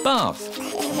having a bath.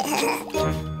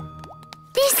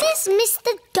 This is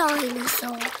Mr.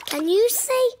 Dinosaur. Can you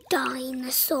say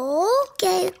dinosaur?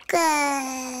 Go,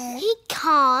 go. He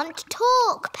can't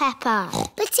talk, Peppa.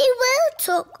 But he will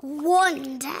talk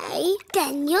one day.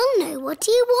 Then you'll know what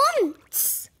he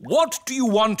wants. What do you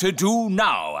want to do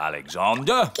now,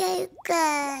 Alexander? Go,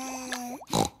 go.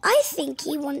 I think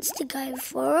he wants to go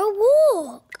for a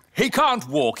walk. He can't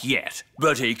walk yet,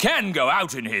 but he can go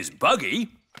out in his buggy.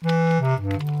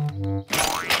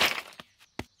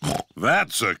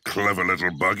 That's a clever little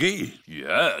buggy.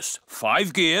 Yes,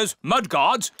 5 gears,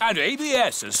 mudguards and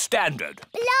ABS as standard.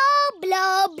 Blah,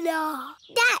 blah, blah.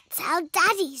 That's how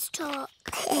daddies talk.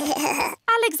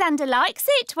 Alexander likes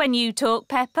it when you talk,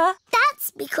 Peppa.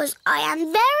 That's because I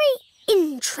am very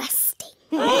interesting.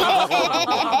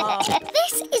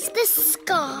 This is the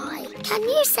sky. Can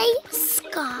you say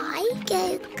sky?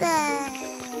 Go, go.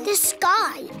 The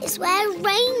sky is where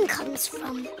rain comes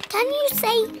from. Can you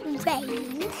say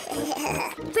rain?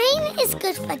 Rain is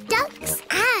good for ducks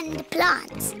and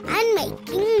plants and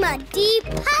making muddy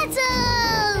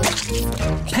puddles.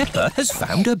 Peppa has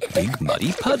found a big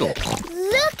muddy puddle.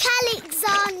 Look,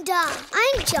 Alexander.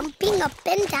 I'm jumping up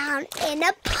and down in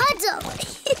a puddle.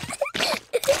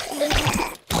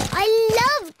 I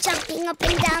love jumping up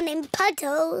and down in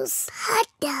puddles.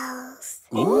 Puddles.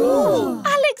 Ooh.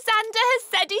 Alexander has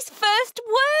said his first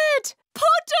word.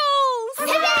 Puddles!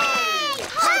 Hooray!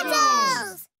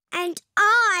 Puddles! And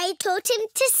I taught him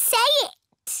to say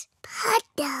it.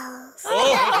 Puddles.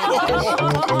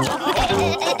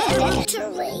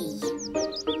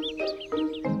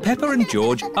 Peppa and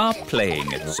George are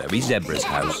playing at Zoe Zebra's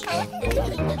house.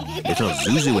 Little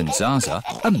Zuzu and Zaza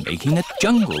are making a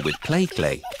jungle with play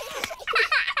clay.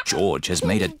 George has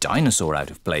made a dinosaur out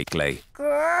of play clay.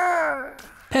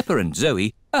 Peppa and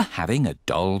Zoe are having a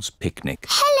doll's picnic.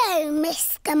 Hello,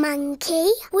 Mr.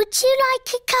 Monkey. Would you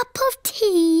like a cup of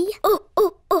tea?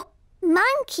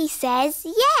 Monkey says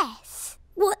yes.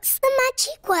 What's the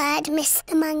magic word,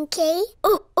 Mr. Monkey?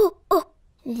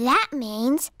 That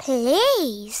means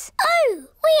please. Oh,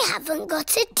 we haven't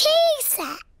got a tea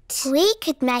set. We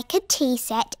could make a tea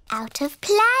set out of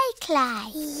play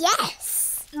clay.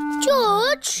 Yes.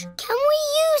 George, can we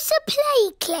use a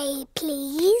play clay,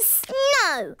 please?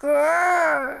 No.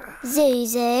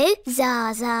 Zuzu,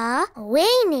 Zaza,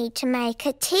 we need to make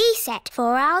a tea set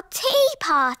for our tea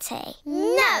party.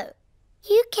 No.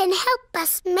 You can help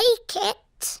us make it.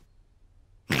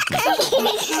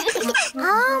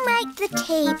 I'll make the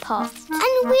teapot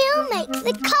and we'll make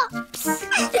the cups.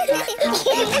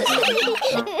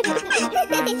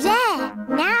 There,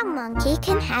 now Monkey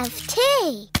can have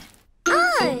tea.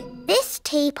 Oh, this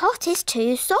teapot is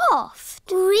too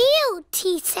soft. Real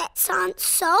tea sets aren't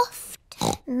soft.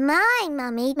 My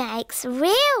mummy makes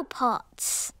real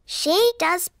pots. She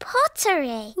does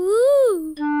pottery.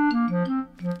 Ooh.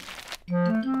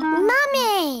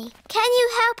 Mummy, can you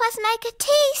help us make a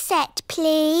tea set,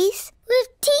 please? With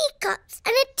teacups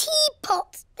and a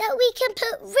teapot that we can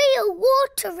put real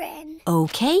water in.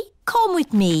 OK, come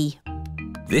with me.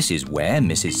 This is where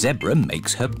Mrs. Zebra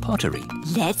makes her pottery.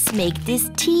 Let's make this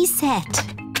tea set.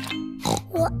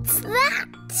 What's that?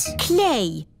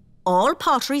 Clay. All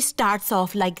pottery starts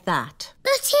off like that.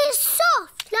 But it's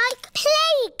soft, like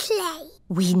play clay.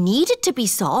 We need it to be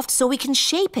soft so we can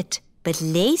shape it. But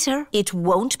later, it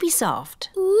won't be soft.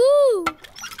 Ooh.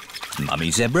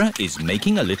 Mummy Zebra is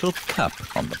making a little cup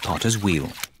on the potter's wheel.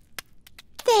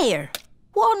 There,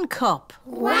 1 cup.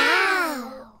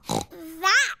 Wow.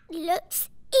 That looks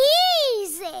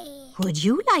easy. Would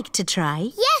you like to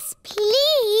try? Yes,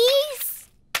 please.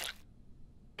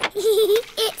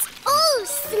 It's all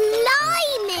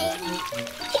slimy.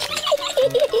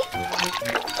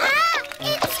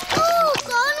 It's all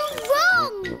gone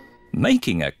wrong.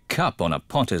 Making a cup on a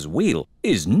potter's wheel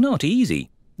is not easy.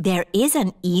 There is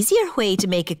an easier way to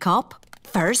make a cup.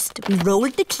 First, we roll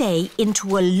the clay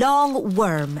into a long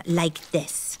worm like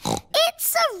this.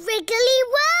 It's a wriggly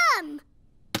worm.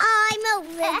 I'm a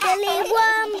wriggly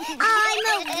worm. I'm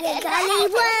a wriggly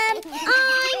worm.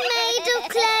 I'm made of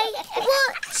clay.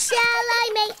 What shall I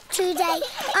make today?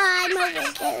 I'm a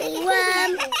wriggly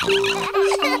worm.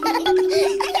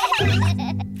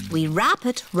 We wrap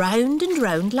it round and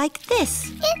round like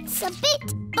this. It's a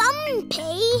bit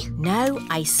bumpy. Now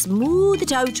I smooth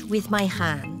it out with my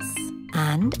hands.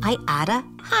 And I add a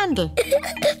handle.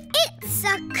 It's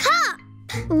a cup.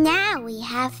 Now we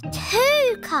have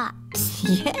 2 cups.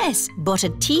 Yes, but a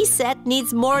tea set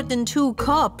needs more than 2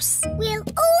 cups. We'll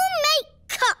all make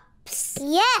cups.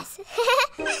 Yes.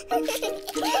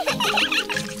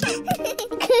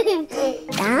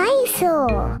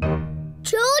 Dinosaur.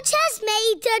 George has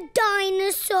made a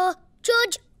dinosaur.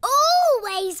 George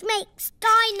always makes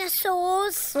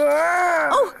dinosaurs.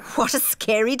 Oh, what a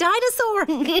scary dinosaur.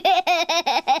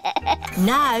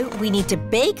 Now we need to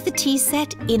bake the tea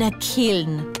set in a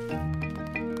kiln.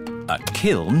 A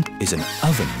kiln is an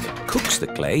oven that cooks the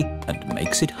clay and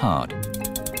makes it hard.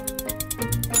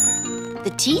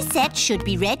 The tea set should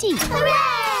be ready.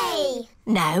 Hooray!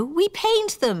 Now we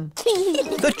paint them.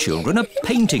 The children are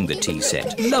painting the tea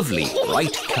set. Lovely,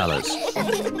 bright colours.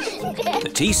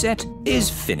 The tea set is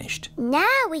finished.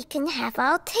 Now we can have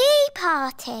our tea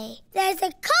party. There's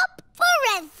a cup for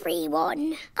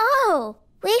everyone. Oh,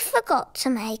 we forgot to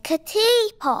make a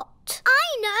teapot.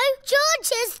 I know.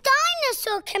 George's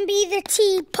dinosaur can be the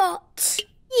teapot.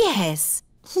 Yes.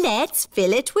 Let's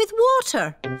fill it with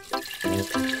water.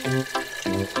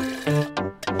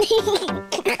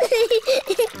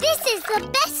 This is the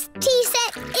best tea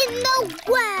set in the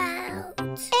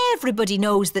world. Everybody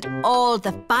knows that all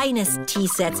the finest tea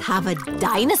sets have a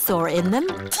dinosaur in them.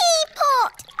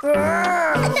 Teapot!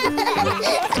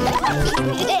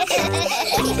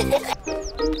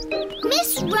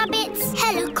 Miss Rabbit's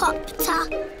helicopter.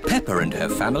 Peppa and her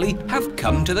family have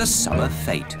come to the summer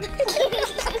fete.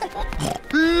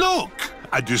 Look!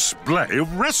 A display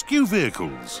of rescue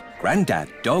vehicles. Grandad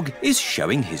Dog is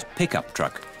showing his pickup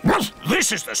truck.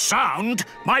 This is the sound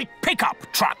my pickup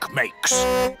truck makes.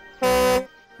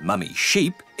 Mummy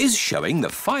Sheep is showing the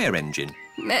fire engine.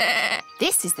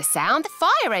 This is the sound the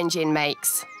fire engine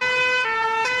makes.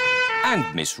 And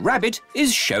Miss Rabbit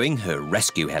is showing her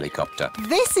rescue helicopter.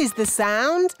 This is the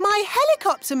sound my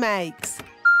helicopter makes.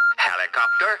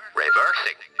 Helicopter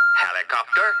reversing.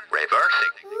 Helicopter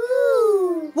reversing.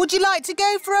 Ooh. Would you like to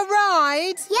go for a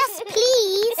ride? Yes,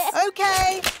 please.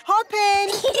 OK, hop in.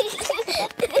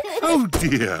 Oh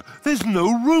dear, there's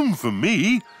no room for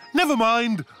me. Never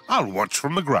mind, I'll watch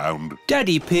from the ground.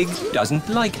 Daddy Pig doesn't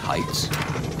like heights.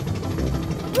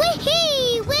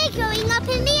 Whee! We're going up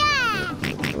in the air.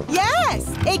 Yes,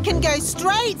 it can go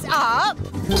straight up.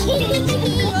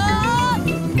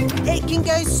 It can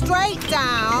go straight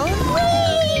down.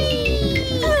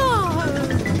 Whee! Oh,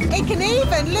 it can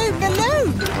even loop the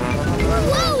loop.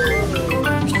 Whoa!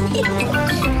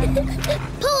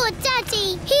 Poor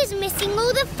Daddy, he's missing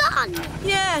all the fun.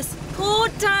 Yes, poor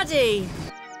Daddy.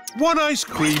 One ice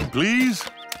cream, please.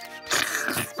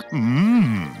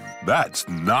 That's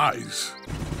nice.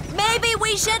 Maybe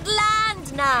we should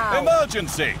land now.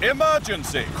 Emergency!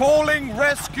 Emergency! Calling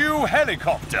rescue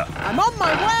helicopter. I'm on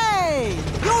my way.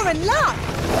 You're in luck.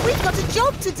 We've got a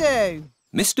job to do.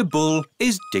 Mr. Bull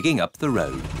is digging up the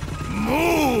road.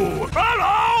 Moo!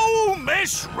 Hello,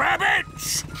 Miss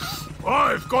Rabbit!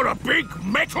 I've got a big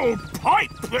metal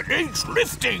pipe that needs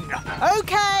lifting.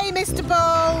 OK, Mr.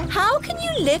 Bull. How can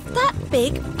you lift that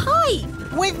big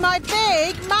pipe? With my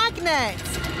big magnet.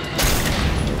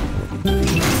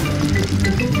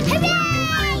 Hooray!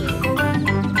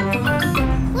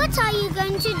 What are you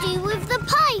going to do with the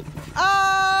pipe?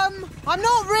 I'm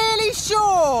not really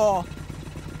sure.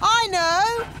 I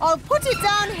know. I'll put it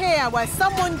down here where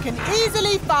someone can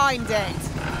easily find it.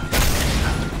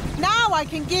 Now I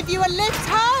can give you a lift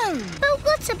home. But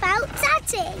what about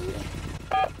Daddy?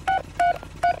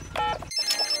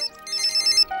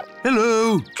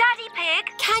 Hello. Daddy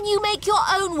Pig, can you make your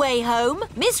own way home?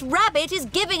 Miss Rabbit is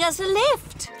giving us a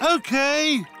lift.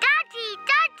 OK. Daddy,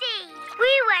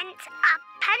 we went up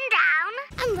and down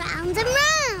and round and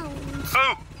round.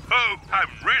 Oh, I'm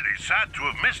really sad to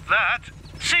have missed that.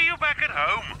 See you back at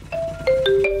home.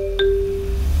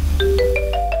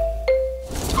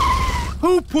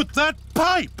 Who put that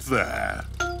pipe there?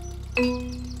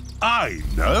 I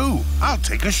know. I'll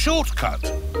take a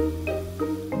shortcut.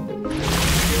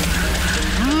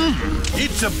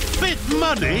 It's a bit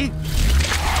muddy.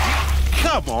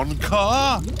 Come on,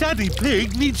 car. Daddy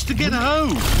Pig needs to get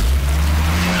home.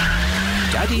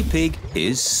 Daddy Pig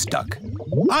is stuck.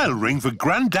 I'll ring for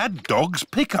Grandad Dog's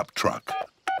pickup truck.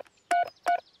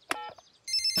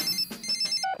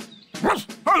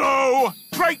 Hello!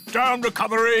 Breakdown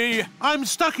recovery! I'm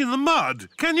stuck in the mud.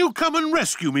 Can you come and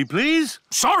rescue me, please?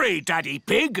 Sorry, Daddy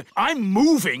Pig. I'm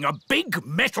moving a big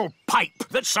metal pipe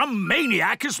that some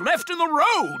maniac has left in the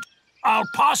road. I'll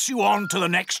pass you on to the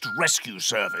next rescue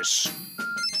service.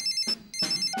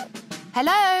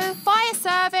 Hello, fire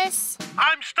service.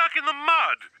 I'm stuck in the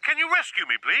mud. Can you rescue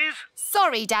me, please?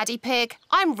 Sorry, Daddy Pig.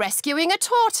 I'm rescuing a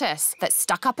tortoise that's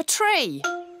stuck up a tree.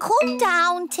 Calm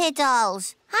down,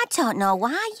 Tiddles. I don't know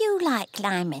why you like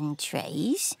climbing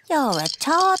trees. You're a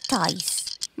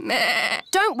tortoise.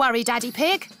 Don't worry, Daddy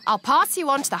Pig. I'll pass you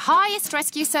on to the highest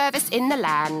rescue service in the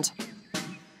land.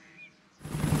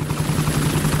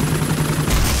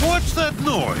 What's that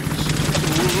noise?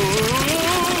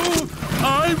 Whoa!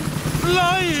 I'm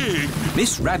flying!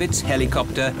 Miss Rabbit's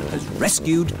helicopter has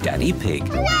rescued Daddy Pig.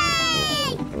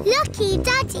 Hooray! Lucky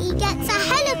Daddy gets a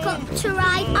helicopter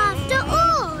ride after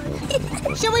all.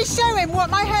 Shall we show him what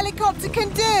my helicopter can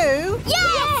do?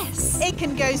 Yes! It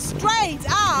can go straight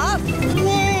up.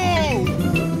 Whoa!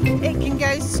 It can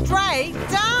go straight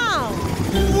down.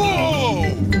 Whoa!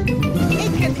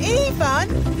 It can even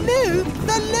loop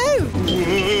the loop.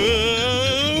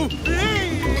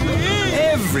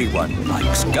 Everyone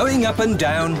likes going up and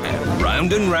down and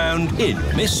round in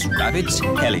Miss Rabbit's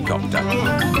helicopter.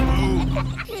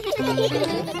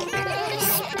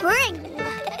 Spring.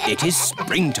 It is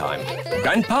springtime.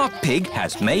 Grandpa Pig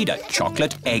has made a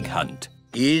chocolate egg hunt.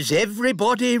 Is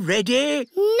everybody ready?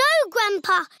 No,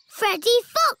 Grandpa. Freddy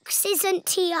Fox isn't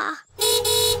here.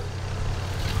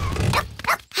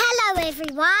 Hello,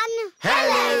 everyone.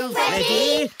 Hello,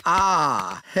 Freddy.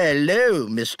 Ah, hello,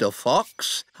 Mr.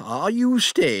 Fox. Are you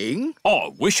staying?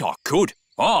 I wish I could.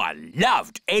 I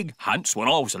loved egg hunts when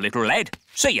I was a little lad.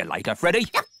 See you later, Freddy.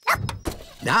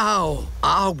 Now,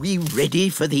 are we ready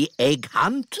for the egg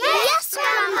hunt? Yes,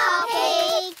 Grandpa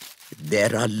Pig.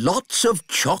 There are lots of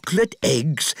chocolate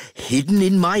eggs hidden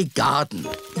in my garden.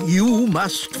 You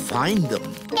must find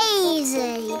them.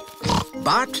 Easy.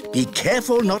 But be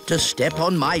careful not to step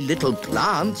on my little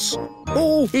plants.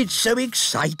 Oh, it's so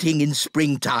exciting in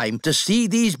springtime to see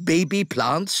these baby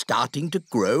plants starting to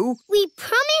grow. We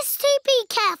promise to be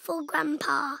careful,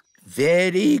 Grandpa.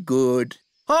 Very good.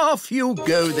 Off you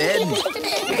go then.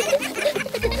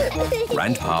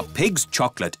 Grandpa Pig's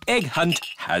chocolate egg hunt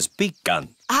has begun.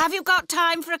 Have you got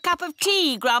time for a cup of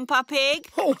tea, Grandpa Pig?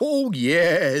 Oh,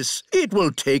 yes. It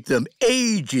will take them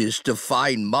ages to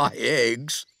find my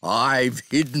eggs. I've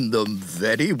hidden them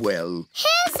very well.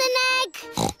 Here's an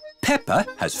egg. Peppa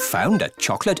has found a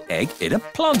chocolate egg in a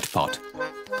plant pot.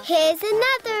 Here's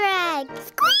another egg.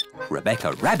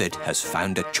 Rebecca Rabbit has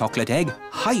found a chocolate egg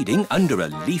hiding under a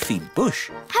leafy bush.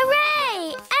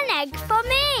 Hooray! An egg for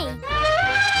me.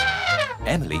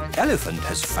 Emily Elephant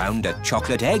has found a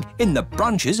chocolate egg in the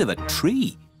branches of a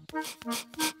tree.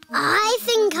 I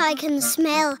think I can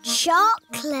smell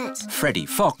chocolate. Freddie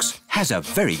Fox has a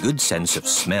very good sense of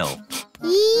smell.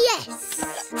 Yes.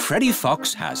 Freddie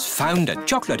Fox has found a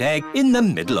chocolate egg in the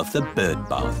middle of the bird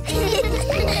bath.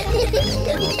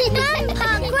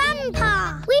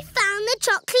 Grandpa, we found the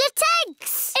chocolate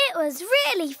eggs. It was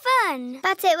really fun,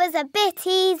 but it was a bit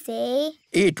easy.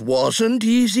 It wasn't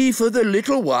easy for the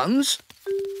little ones.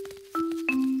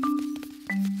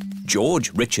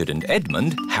 George, Richard and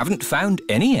Edmund haven't found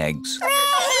any eggs.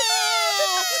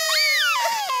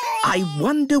 I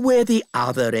wonder where the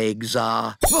other eggs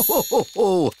are.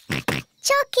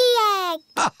 Chucky egg.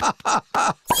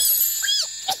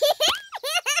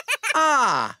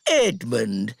 Ah,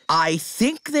 Edmund, I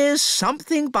think there's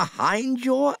something behind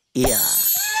your ear.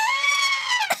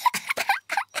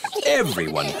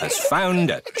 Everyone has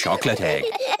found a chocolate egg.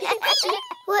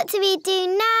 What do we do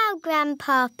now,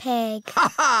 Grandpa Pig?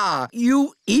 Ha ha!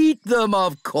 You eat them,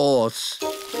 of course.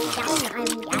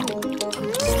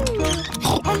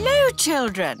 Hello,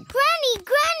 children.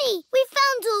 Granny, we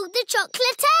found all the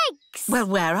chocolate eggs. Well,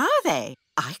 where are they?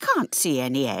 I can't see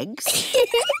any eggs.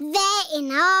 They're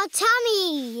in our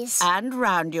tummies. And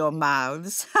round your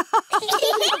mouths.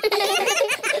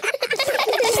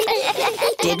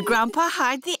 Did Grandpa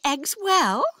hide the eggs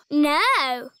well?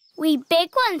 No. We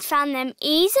big ones found them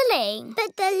easily.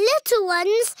 But the little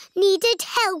ones needed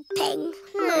helping.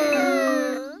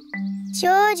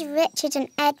 George, Richard and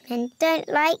Edmund don't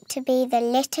like to be the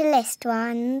littlest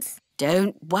ones.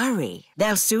 Don't worry.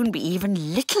 There'll soon be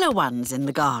even littler ones in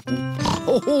the garden.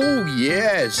 Oh,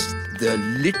 yes. The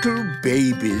little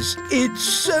babies. It's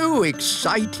so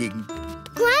exciting.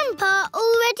 Grandpa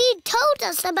already told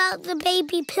us about the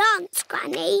baby plants,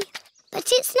 Granny. But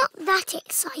it's not that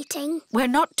exciting. We're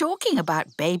not talking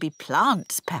about baby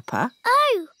plants, Peppa.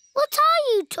 Oh, what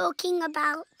are you talking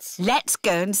about? Let's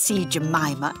go and see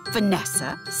Jemima,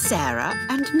 Vanessa, Sarah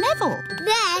and Neville.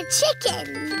 They're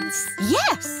chickens.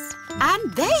 Yes,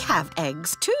 and they have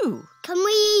eggs too. Can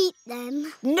we eat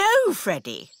them? No,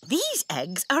 Freddie. These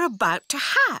eggs are about to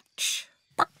hatch.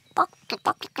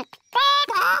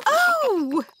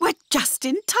 Oh, we're just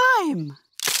in time.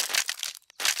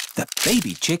 The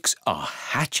baby chicks are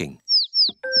hatching.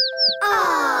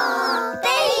 Oh,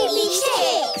 baby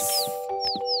chicks!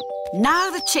 Now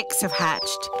the chicks have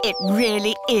hatched, it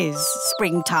really is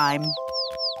springtime.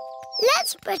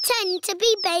 Let's pretend to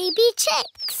be baby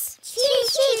chicks. Cheep,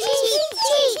 cheep, cheep,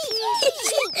 cheep,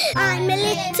 cheep. I'm a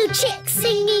little chick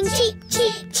singing cheep,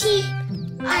 cheep, cheep.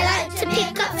 I like to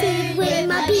pick up food with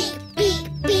my beak, beak,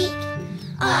 beak.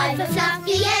 I've a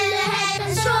fluffy yellow head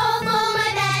and straw for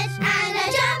my bed, and I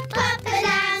jump up and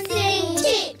down, sing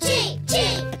cheep, cheep,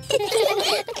 cheep.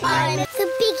 I'm the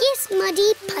biggest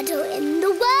muddy puddle in the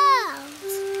world.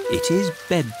 It is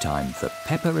bedtime for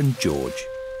Peppa and George.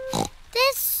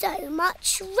 There's so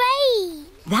much rain.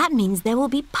 That means there will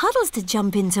be puddles to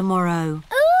jump in tomorrow.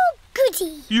 Oh,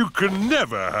 goody. You can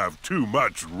never have too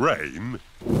much rain.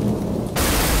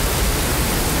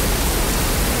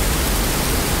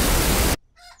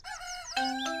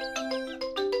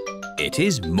 It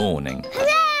is morning.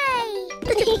 Hooray!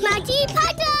 Muddy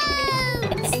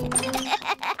puddles!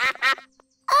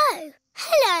 Oh,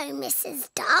 hello, Mrs.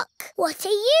 Duck. What are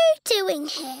you doing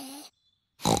here?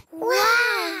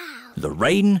 Wow! The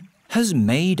rain has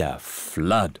made a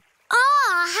flood.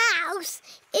 Our house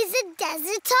is a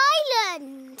desert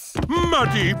island.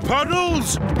 Muddy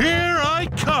puddles, here I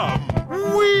come.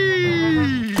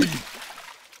 Whee!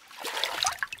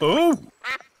 Oh!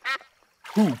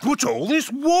 Who put all this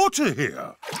water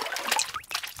here?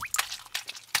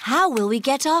 How will we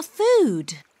get our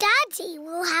food? Daddy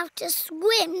will have to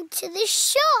swim to the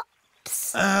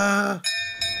shops.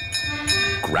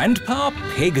 Grandpa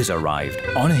Pig has arrived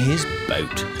on his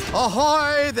boat.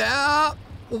 Ahoy there!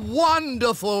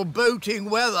 Wonderful boating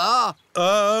weather.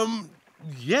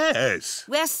 Yes.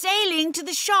 We're sailing to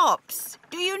the shops.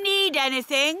 Do you need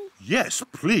anything? Yes,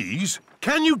 please.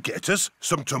 Can you get us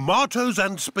some tomatoes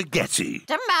and spaghetti?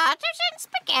 Tomatoes and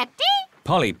spaghetti?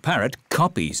 Polly Parrot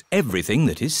copies everything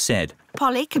that is said.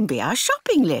 Polly can be our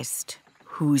shopping list.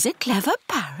 Who's a clever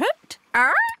parrot?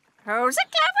 Who's a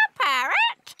clever parrot?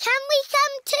 Can we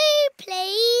come too,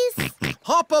 please?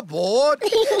 Hop aboard.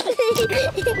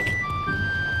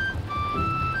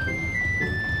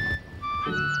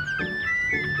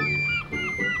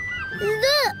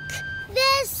 Look,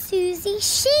 there's Susie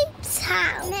Sheep's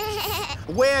house.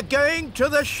 We're going to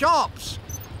the shops.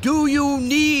 Do you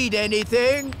need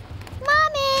anything?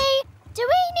 Mummy, do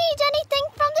we need anything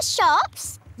from the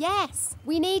shops? Yes,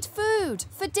 we need food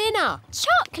for dinner.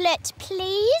 Chocolate,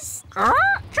 please.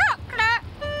 Chocolate.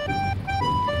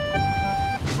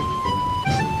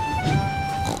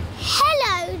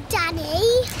 Hello,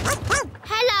 Danny.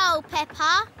 Hello,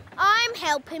 Peppa. I'm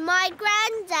helping my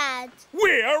granddad.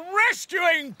 We're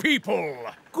rescuing people!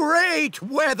 Great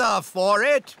weather for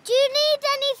it. Do you need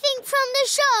anything from the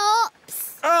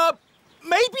shops?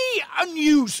 Maybe a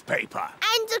newspaper.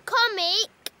 And a comic?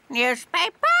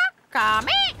 Newspaper?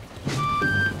 Comic?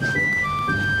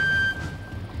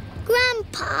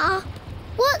 Grandpa,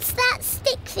 what's that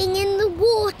stick thing in the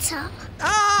water?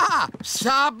 Ah!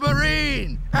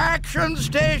 Submarine! Action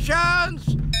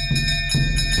stations!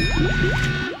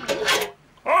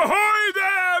 Ahoy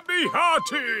there, me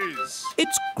hearties!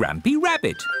 It's Grampy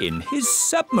Rabbit in his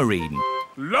submarine.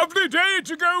 Lovely day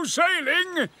to go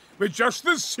sailing with just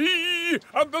the sea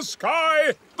and the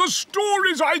sky. The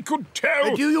stories I could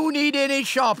tell. Do you need any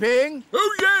shopping?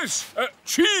 Oh, yes.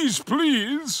 Cheese,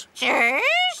 please.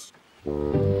 Cheese?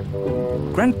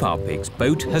 Grandpa Pig's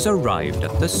boat has arrived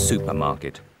at the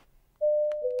supermarket.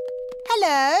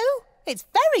 Hello. It's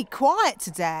very quiet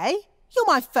today. You're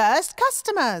my first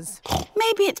customers.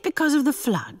 Maybe it's because of the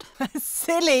flood.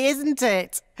 Silly, isn't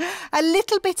it? A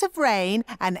little bit of rain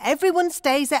and everyone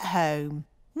stays at home.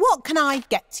 What can I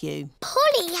get you?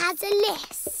 Polly has a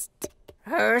list.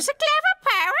 Who's a clever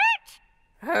parrot?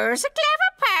 Who's a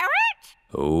clever parrot?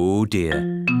 Oh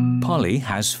dear. Polly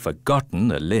has forgotten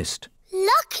the list.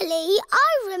 Luckily,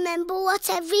 I remember what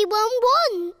everyone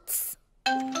wants.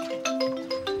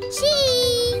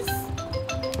 Cheese!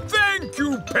 Thank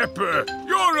you, Pepper.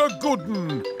 You're a good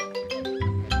un.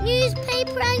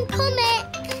 Newspaper and comic.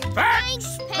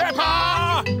 Thanks,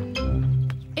 Peppa!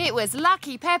 It was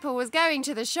lucky Peppa was going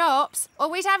to the shops, or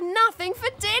we'd have nothing for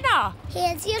dinner.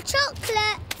 Here's your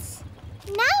chocolates.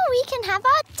 Now we can have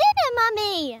our dinner,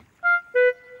 Mummy.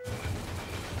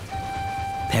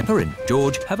 Peppa and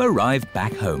George have arrived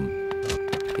back home.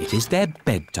 It is their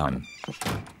bedtime.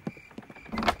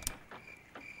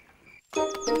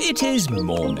 It is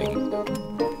morning.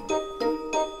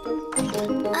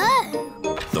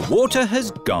 Oh. The water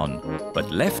has gone,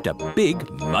 but left a big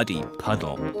muddy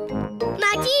puddle.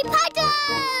 Muddy puddle!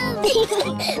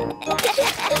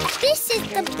 This is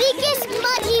the biggest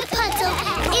muddy puddle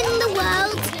in the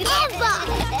world ever!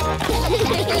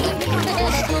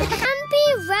 Grampy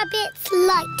Rabbit's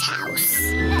lighthouse.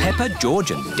 Peppa,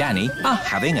 George and Danny are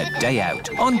having a day out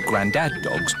on Grandad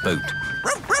Dog's boat.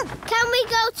 Can we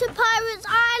go to Pirates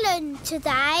Island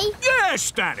today?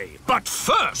 Yes, Danny. But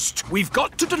first, we've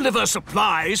got to deliver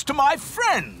supplies to my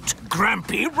friend,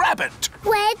 Grampy Rabbit.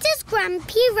 Where does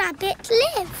Grampy Rabbit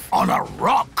live? On a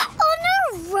rock. On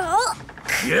a rock?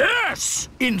 Yes,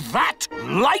 in that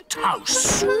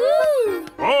lighthouse. Ooh.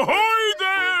 Ahoy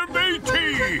there,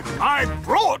 matey! I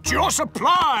brought your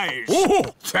supplies.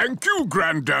 Oh, thank you,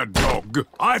 Grandad Dog.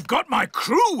 I've got my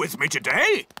crew with me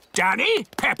today. Danny,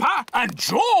 Peppa and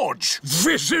George.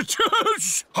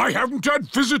 Visitors? I haven't had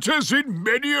visitors in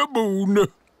many a moon.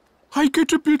 I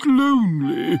get a bit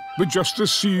lonely with just the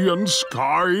sea and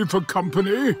sky for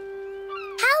company.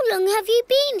 How long have you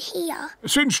been here?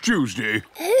 Since Tuesday.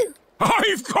 Oh.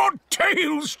 I've got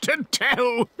tales to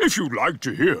tell, if you'd like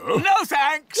to hear. No,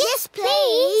 thanks. Yes,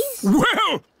 please.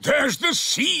 Well, there's the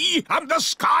sea and the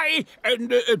sky,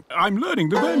 and I'm learning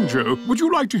the banjo. Would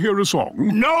you like to hear a song?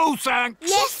 No, thanks.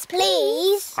 Yes,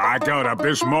 please. I got up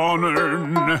this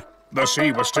morning. The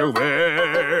sea was still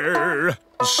there.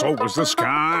 So was the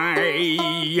sky.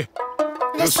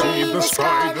 The sea, the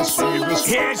sky, the sea, the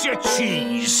sky. Here's your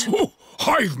cheese. Oh,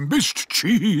 I've missed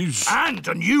cheese. And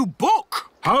a new book.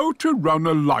 How to run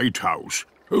a lighthouse.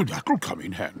 Oh, that'll come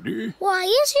in handy. Why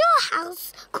is your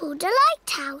house called a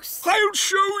lighthouse? I'll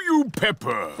show you,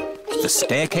 Pepper. The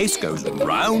staircase goes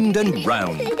round and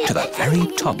round to the very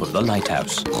top of the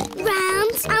lighthouse. Round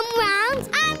round and round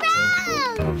and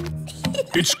round.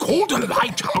 It's called a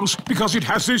lighthouse because it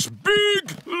has this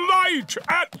big light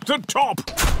at the top.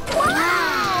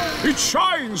 Wow! It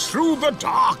shines through the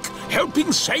dark,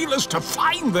 helping sailors to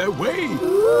find their way.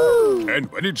 Ooh.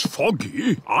 And when it's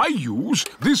foggy, I use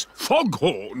this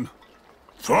foghorn.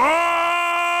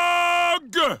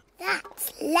 Fog!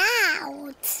 That's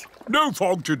loud. No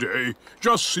fog today,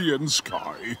 just sea and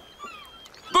sky.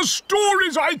 The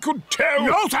stories I could tell...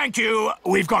 No, thank you.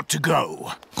 We've got to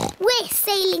go. We're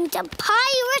sailing to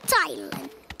Pirate Island.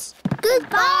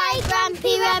 Goodbye,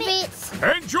 Grampy Rabbit.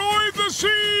 Enjoy the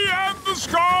sea and the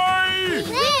sky! We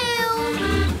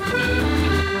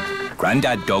will.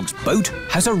 Grandad Dog's boat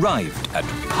has arrived at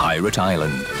Pirate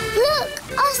Island.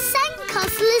 Look, our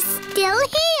sandcastle is still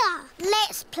here.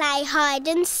 Let's play hide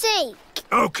and seek.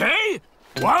 OK.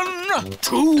 1,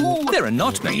 2... There are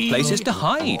not many places to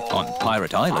hide on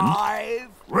Pirate Island. 5.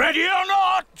 Ready or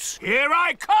not, here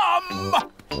I come!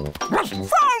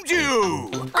 Found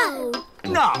you! Oh.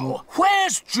 Now,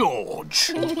 where's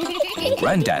George?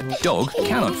 Grandad Dog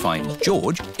cannot find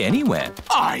George anywhere.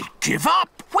 I give up.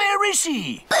 Where is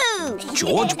he? Boo!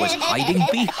 George was hiding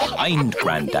behind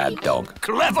Grandad Dog.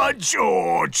 Clever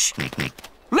George!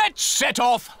 Let's set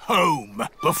off home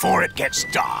before it gets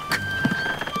dark.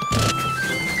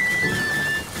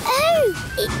 Oh,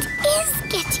 it is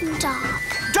getting dark.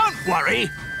 Don't worry.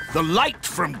 The light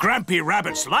from Grampy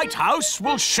Rabbit's lighthouse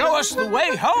will show us the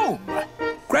way home.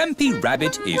 Grampy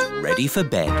Rabbit is ready for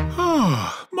bed.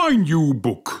 My new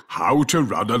book, How to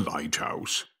Run a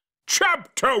Lighthouse.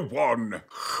 Chapter 1.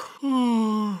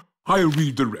 I'll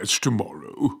read the rest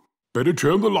tomorrow. Better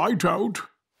turn the light out.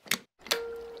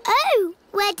 Oh,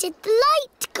 where did the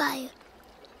light go?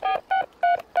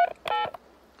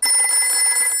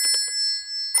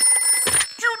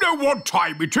 Do you know what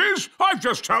time it is? I've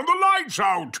just turned the lights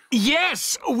out.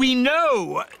 Yes, we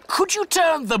know. Could you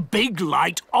turn the big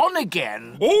light on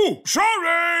again? Oh,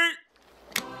 sorry!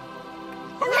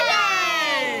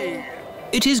 Hooray!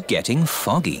 It is getting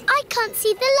foggy. I can't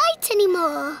see the light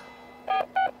anymore.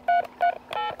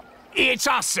 It's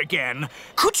us again.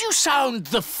 Could you sound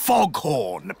the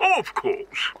foghorn? Of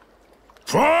course.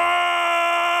 Fog!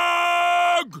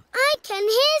 I can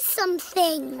hear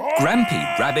something.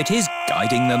 Grampy Rabbit is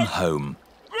guiding them home.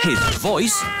 His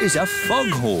voice is a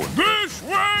foghorn. This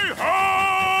way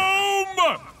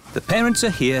home! The parents are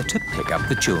here to pick up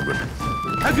the children.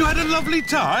 Have you had a lovely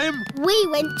time? We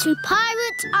went to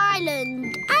Pirate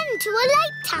Island and to a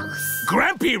lighthouse.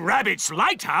 Grampy Rabbit's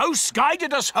lighthouse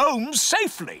guided us home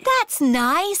safely. That's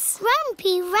nice.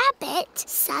 Grampy Rabbit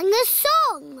sang a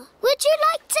song. Would you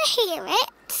like to hear it?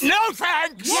 No,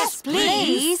 thanks. Yes,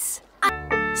 please.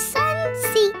 Sun,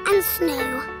 sea and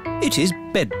snow. It is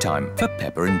bedtime for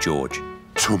Peppa and George.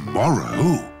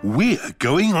 Tomorrow, we're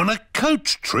going on a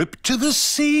coach trip to the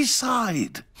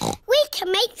seaside. We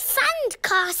can make sand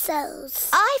castles.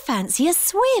 I fancy a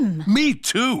swim. Me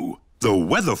too. The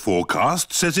weather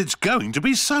forecast says it's going to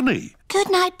be sunny.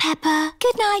 Good night, Peppa.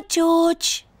 Good night,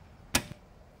 George.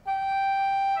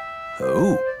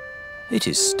 Oh, it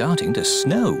is starting to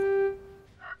snow.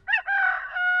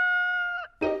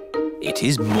 It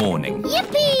is morning.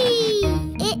 Yippee!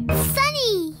 It's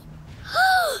sunny.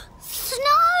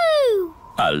 Snow!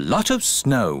 A lot of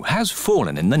snow has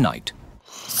fallen in the night.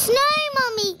 Snow,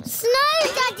 Mummy! Snow,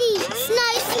 Daddy!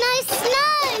 Snow, snow,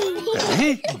 snow!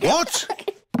 Eh? What?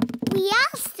 We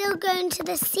are still going to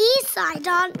the seaside,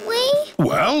 aren't we?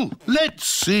 Well, let's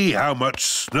see how much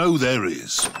snow there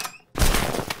is.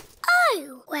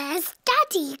 Oh, where's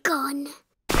Daddy gone?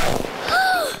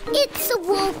 It's a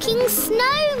walking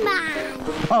snowman.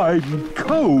 I'm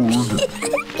cold.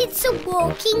 It's a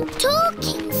walking,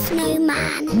 talking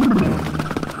snowman.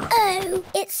 Oh,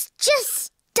 it's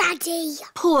just Daddy.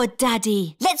 Poor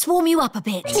Daddy. Let's warm you up a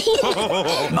bit.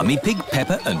 Mummy Pig,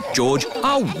 Peppa and George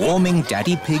are warming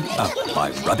Daddy Pig up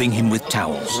by rubbing him with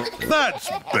towels. That's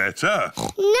better.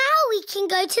 Now we can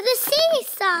go to the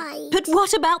seaside. But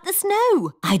what about the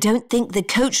snow? I don't think the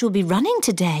coach will be running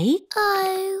today.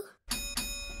 Oh.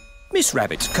 Miss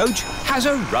Rabbit's coach has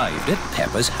arrived at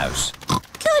Peppa's house.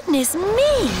 Goodness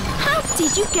me! How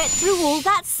did you get through all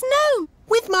that snow?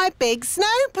 With my big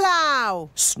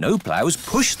snowplow. Snowplows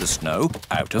push the snow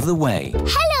out of the way.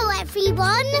 Hello,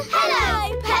 everyone.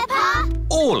 Hello, Peppa.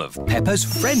 All of Peppa's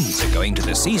friends are going to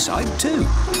the seaside too.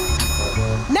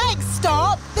 Next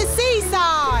stop, the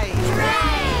seaside.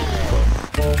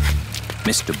 Hooray!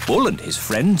 Mr. Bull and his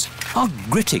friends are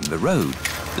gritting the road.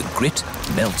 The grit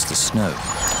melts the snow.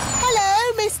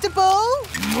 Hello, Mr. Bull.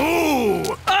 Moo!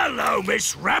 Hello,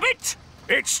 Miss Rabbit.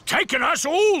 It's taken us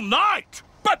all night,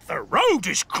 but the road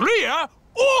is clear.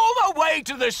 all the way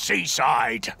to the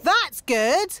seaside. That's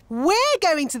good. We're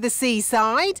going to the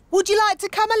seaside. Would you like to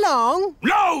come along?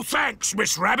 No, thanks,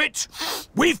 Miss Rabbit.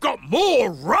 We've got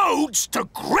more roads to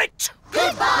grit.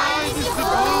 Goodbye, Mrs.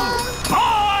 Ball.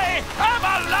 Bye! Have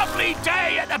a lovely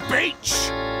day at the beach.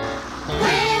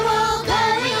 We're all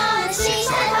going on a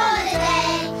seaside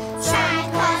holiday.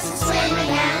 Sandcastles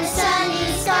swimming and sunny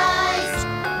skies.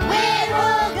 We're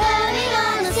all going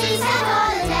on a seaside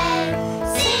holiday.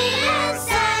 Sea and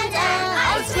sand and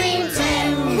ice cream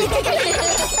too.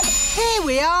 Here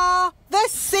we are, the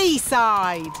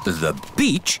seaside. The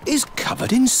beach is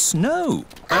covered in snow.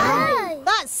 Oh.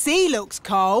 That sea looks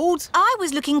cold. I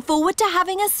was looking forward to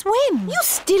having a swim. You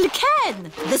still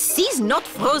can. The sea's not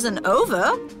frozen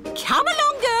over. Come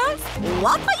along, girls.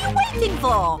 What are you waiting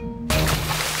for?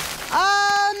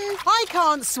 I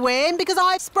can't swim because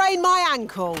I've sprained my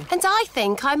ankle. And I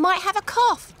think I might have a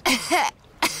cough.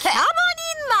 Come on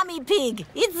in, Mummy Pig.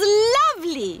 It's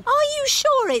lovely. Are you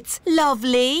sure it's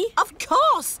lovely? Of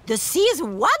course. The sea is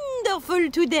wonderful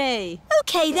today.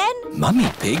 OK, then. Mummy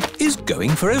Pig is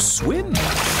going for a swim.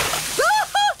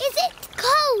 Is it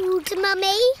cold,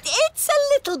 Mummy? It's a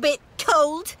little bit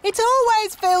cold. It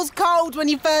always feels cold when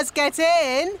you first get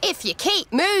in. If you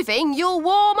keep moving, you'll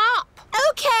warm up.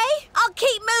 OK, I'll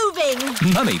keep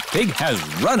moving. Mummy Pig has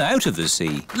run out of the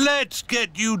sea. Let's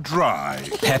get you dry.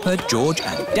 Peppa, George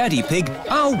and Daddy Pig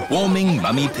are warming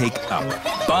Mummy Pig up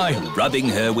by rubbing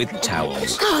her with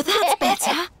towels. Oh, that's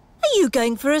better. Are you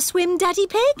going for a swim, Daddy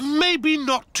Pig? Maybe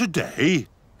not today.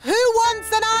 Who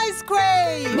wants an ice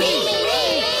cream?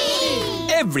 Me!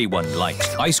 Everyone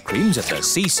likes ice creams at the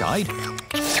seaside.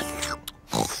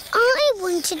 I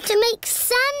wanted to make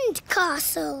sand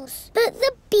castles, but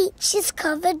the beach is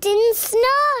covered in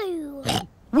snow.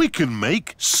 We can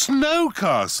make snow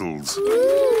castles.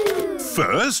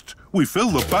 First, we fill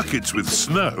the buckets with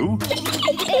snow.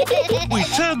 We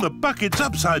turn the buckets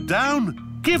upside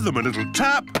down, give them a little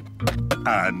tap,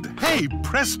 and hey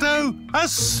presto, a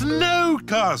snow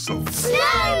castle.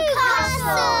 Snow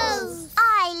castles!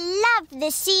 I love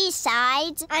the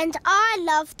seaside. And I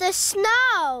love the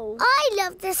snow. I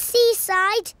love the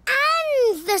seaside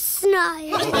and the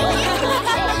snow.